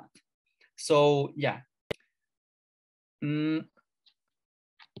smooth or not. So yeah.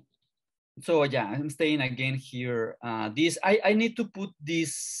 So yeah, I'm staying again here. I need to put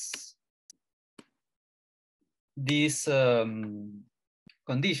this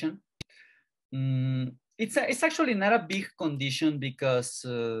condition. It's actually not a big condition because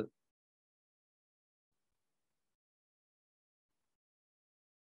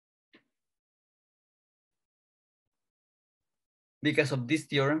of this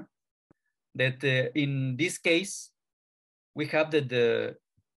theorem, that in this case we have that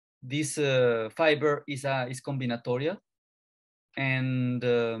this fiber is combinatorial, and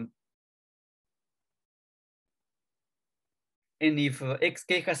if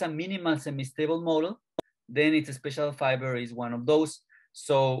XK has a minimal semi-stable model, then its special fiber is one of those.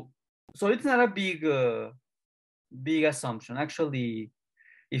 So it's not a big assumption. Actually,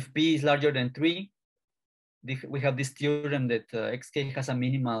 if P is larger than 3, we have this theorem that XK has a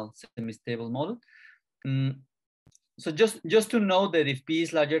minimal semi-stable model. So just to know that if P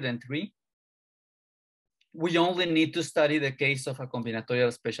is larger than 3, we only need to study the case of a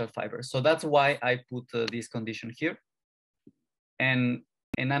combinatorial special fiber. So that's why I put this condition here. And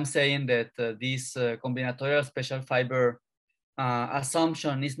I'm saying that this combinatorial special fiber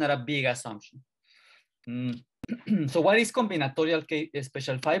assumption is not a big assumption. So what is combinatorial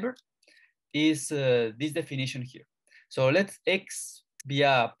special fiber? Is this definition here. So let X be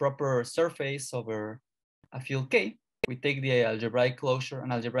a proper surface over a field K. We take the algebraic closure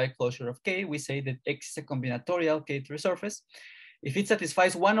of K. We say that X is a combinatorial K3 surface if it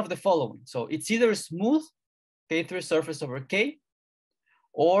satisfies one of the following. So it's either smooth K3 surface over K,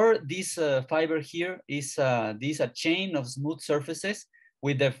 or this fiber here is a chain of smooth surfaces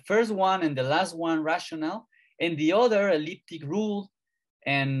with the first one and the last one rational, and the other elliptic rule,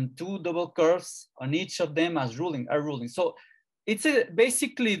 and 2 double curves on each of them as ruling. So it's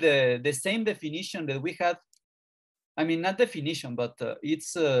basically the same definition that we had. I mean, not definition, but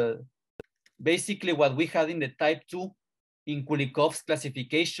it's basically what we had in the type 2 in Kulikov's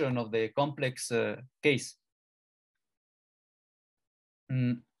classification of the complex case.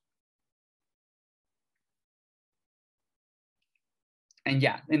 And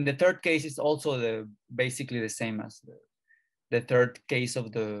yeah, in the third case, it's also basically the same as the third case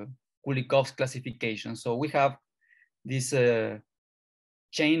of the Kulikov's classification. So we have this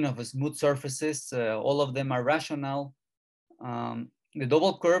chain of smooth surfaces. All of them are rational. The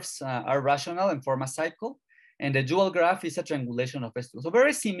double curves are rational and form a cycle. And the dual graph is a triangulation of S2. So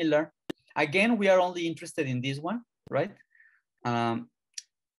very similar. Again, we are only interested in this one, right? And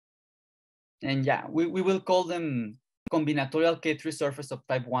yeah, we will call them combinatorial K3 surface of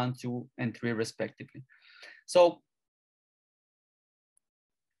type 1, 2, and 3 respectively. So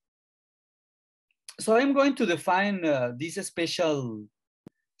I'm going to define this special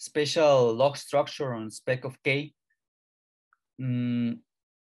log structure on spec of K,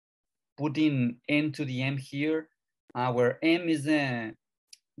 putting n to the m here, where m is the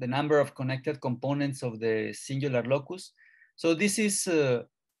number of connected components of the singular locus. So this is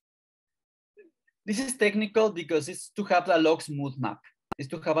technical because it's to have a log smooth map. It's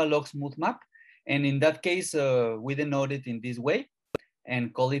to have a log smooth map. And in that case, we denote it in this way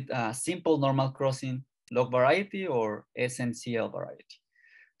and call it a simple normal crossing log variety or SNCL variety.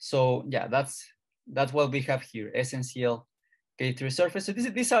 So yeah, that's what we have here, SNCL K3 surface. So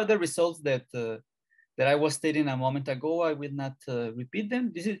these are the results that that I was stating a moment ago. I will not repeat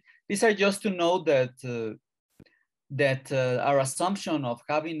them. These are just to know that our assumption of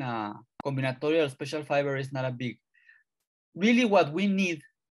having a combinatorial special fiber is not a big. Really, what we need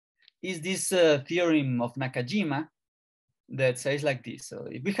is this theorem of Nakajima that says like this. So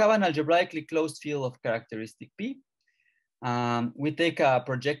if we have an algebraically closed field of characteristic P, we take a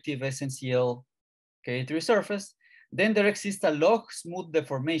projective SNCL K3 surface, then there exists a log smooth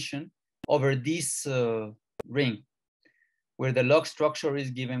deformation over this ring, where the log structure is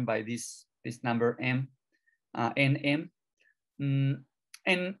given by this number m, nm.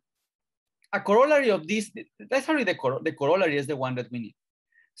 And a corollary of this, that's already the corollary is the one that we need.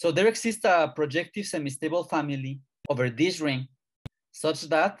 So there exists a projective semistable family over this ring such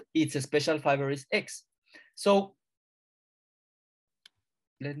that its special fiber is X. So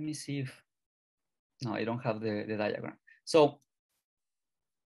let me see if, no, I don't have the diagram. So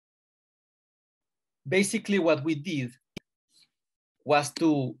basically what we did was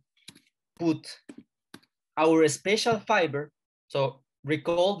to put our special fiber. So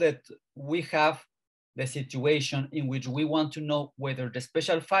recall that we have the situation in which we want to know whether the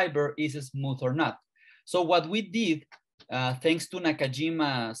special fiber is smooth or not. So what we did, thanks to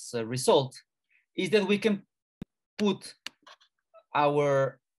Nakajima's result, is that we can put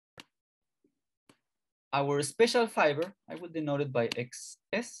our special fiber, I will denote it by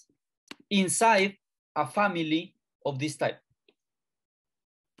XS, inside a family of this type.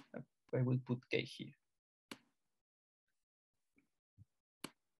 I will put K here.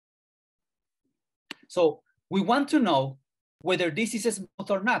 So we want to know whether this is smooth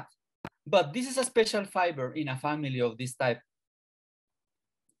or not, but this is a special fiber in a family of this type.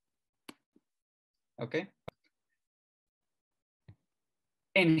 Okay.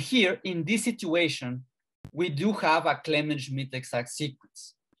 And here in this situation, we do have a Clement-Schmidt exact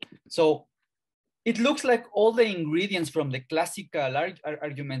sequence. So it looks like all the ingredients from the classical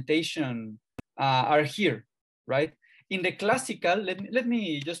argumentation are here, right? In the classical, let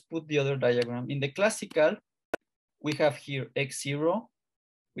me just put the other diagram. In the classical, we have here X0,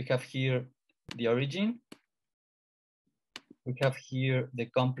 we have here the origin, we have here the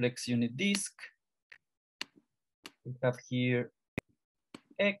complex unit disk, we have here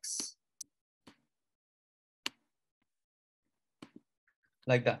X,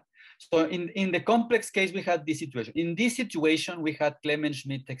 like that. So in the complex case, we had this situation. In this situation, we had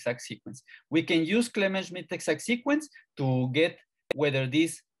Clement-Schmidt exact sequence. We can use Clement-Schmidt exact sequence to get whether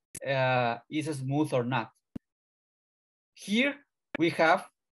this is smooth or not. Here we have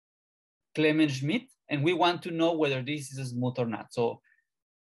Clement-Schmidt, and we want to know whether this is smooth or not. So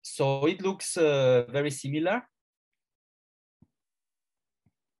it looks very similar.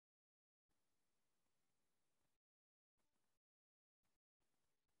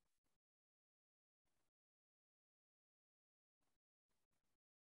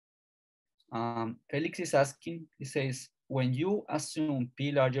 Felix is asking, he says, when you assume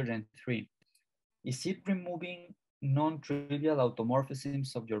P larger than 3, is it removing non-trivial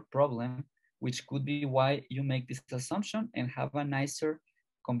automorphisms of your problem, which could be why you make this assumption and have a nicer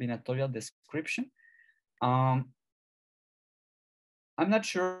combinatorial description? I'm not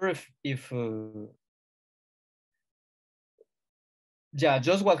sure if yeah,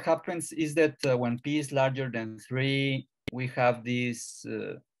 just what happens is that when p is larger than 3, we have this.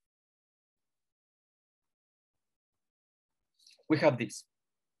 We have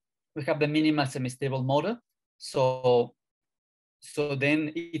the minimal semi-stable model. So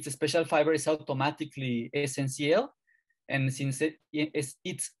then its special fiber is automatically essential, and since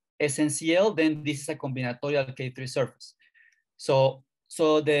it's essential, then this is a combinatorial K3 surface. So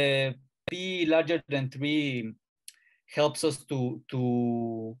the p larger than 3 helps us to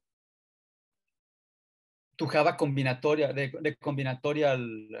have a combinatorial, the combinatorial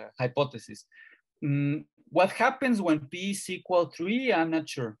hypothesis. What happens when p is equal 3? I'm not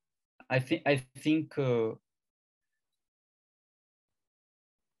sure. I think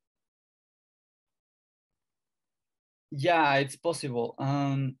yeah, it's possible.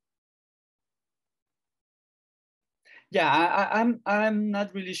 Yeah, I'm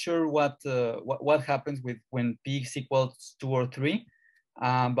not really sure what happens with when p is equals 2 or 3,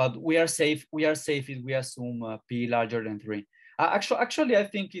 but we are safe. We are safe if we assume p larger than 3. Actually, I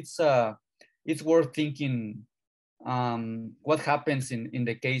think it's worth thinking what happens in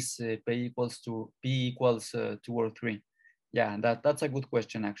the case p equals 2 or 3. Yeah, that's a good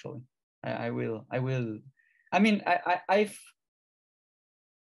question. Actually, I will. I mean,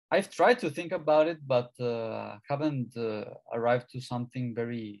 I've tried to think about it, but haven't arrived to something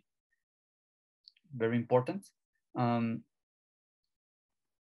very, very important.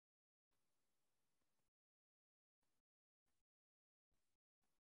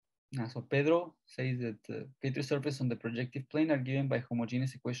 So Pedro says that K3 surfaces on the projective plane are given by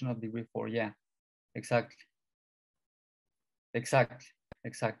homogeneous equation of degree 4. Yeah, exactly.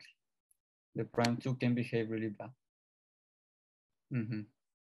 The prime 2 can behave really bad.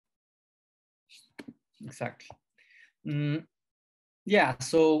 Exactly. Yeah,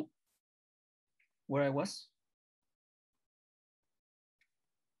 so where I was?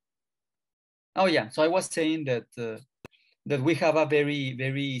 Oh yeah, so I was saying that that we have a very,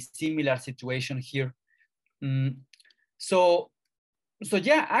 very similar situation here. So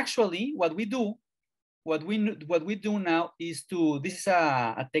yeah, actually what we do now is this is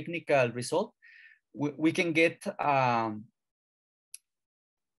a technical result. We can get a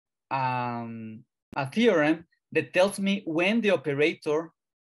theorem that tells me when the operator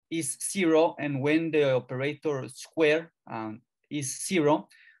is 0 and when the operator square is 0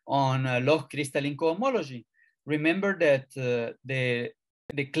 on log crystalline cohomology. Remember that the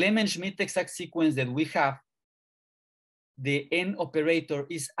Clement-Schmidt exact sequence that we have, the n operator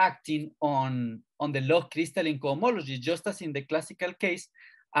is acting on the log crystalline cohomology, just as in the classical case,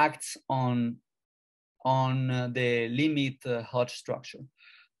 acts on the limit Hodge structure.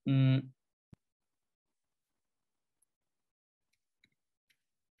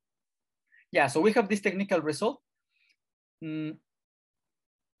 Yeah, so we have this technical result.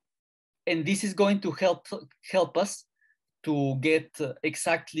 And this is going to help us to get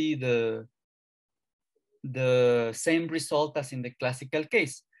exactly the same result as in the classical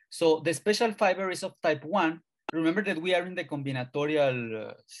case. So the special fiber is of type 1. Remember that we are in the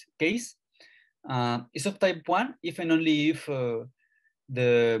combinatorial case. It's of type 1 if and only if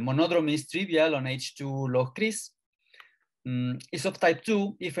the monodromy is trivial on H2 log Cris. It's of type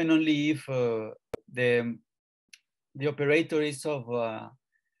 2 if and only if the operator is of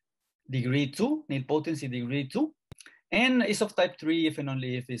degree 2, nilpotency degree 2, and is of type 3 if and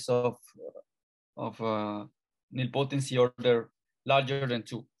only if it's of nilpotency order larger than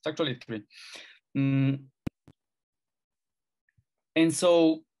 2. It's actually 3. And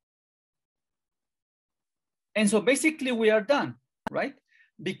so basically we are done, right?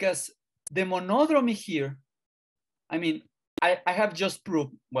 Because the monodromy here, I mean, I have just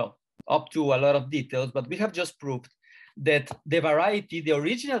proved, well, up to a lot of details, but we have just proved that the variety, the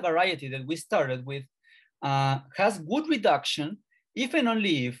original variety that we started with, has good reduction if and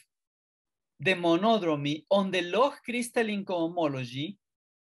only if the monodromy on the log crystalline cohomology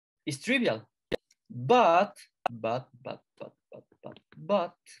is trivial. But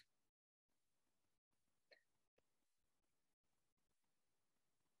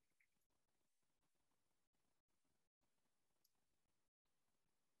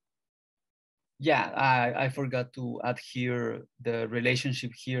yeah, I forgot to add here the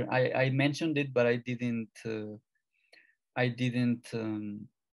relationship here. I mentioned it, but I didn't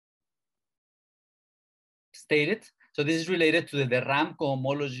state it. So this is related to the RAM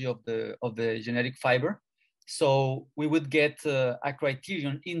cohomology of the genetic fiber. So we would get a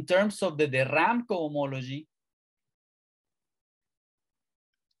criterion in terms of the RAM cohomology.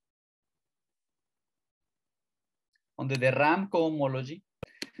 under the RAM cohomology.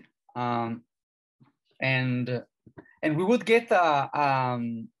 And we would get a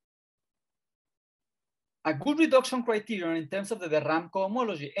good reduction criterion in terms of the RAM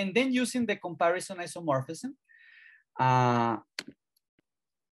cohomology, and then using the comparison isomorphism,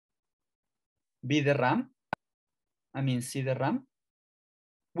 B the RAM, C the RAM,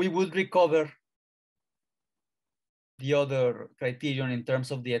 we would recover the other criterion in terms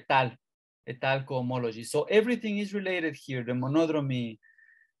of the étale cohomology. So everything is related here, the monodromy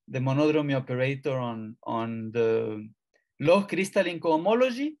operator on the log crystalline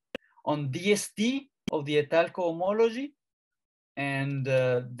cohomology, on DST of the étale cohomology, and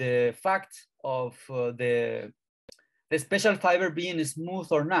the fact of the special fiber being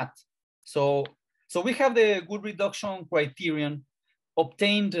smooth or not. So we have the good reduction criterion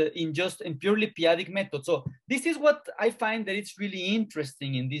obtained in purely p-adic method. So this is what I find that it's really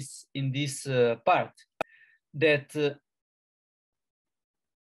interesting in this part, that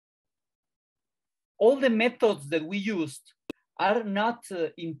all the methods that we used are not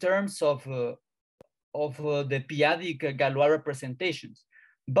in terms of the p-adic Galois representations,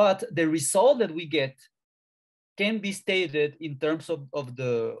 but the result that we get can be stated in terms of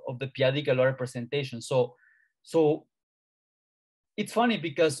the p-adic Galois representation. So it's funny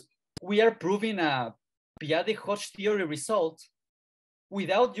because we are proving a p-adic Hodge theory result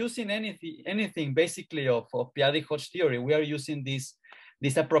without using anything basically of p-adic Hodge theory. We are using this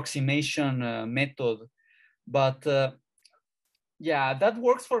approximation method, but yeah, that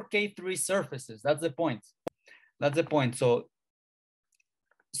works for K3 surfaces. That's the point. So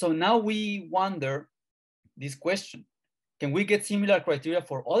now we wonder this question: can we get similar criteria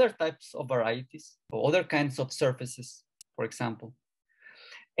for other types of varieties or other kinds of surfaces, for example?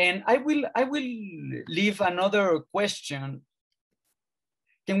 And I will leave another question.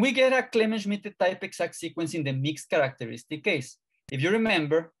 Can we get a Clemens-Schmidt type exact sequence in the mixed characteristic case? If you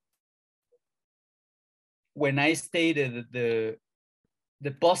remember, when I stated the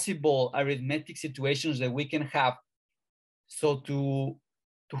possible arithmetic situations that we can have, so to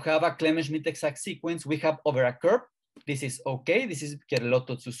have a Clemens-Schmidt exact sequence, we have over a curve. This is okay. This is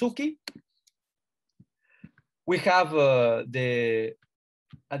Kerlotto-Suzuki. We have a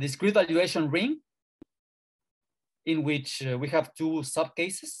discrete valuation ring in which we have two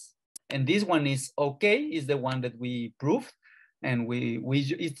subcases, and this one is okay, is the one that we proved, and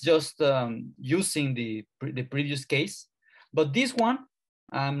it's just using the previous case. But this one,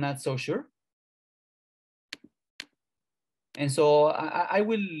 I'm not so sure. And so I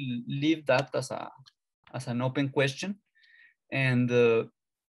will leave that as an open question. And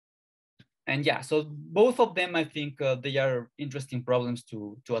yeah, so both of them, I think they are interesting problems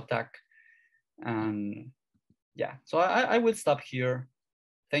to attack. And yeah, so I will stop here.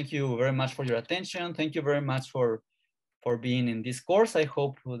 Thank you very much for your attention. Thank you very much for being in this course. I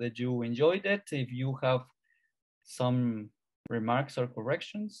hope that you enjoyed it. If you have some remarks or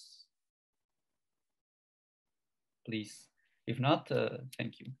corrections, please. If not,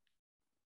 thank you.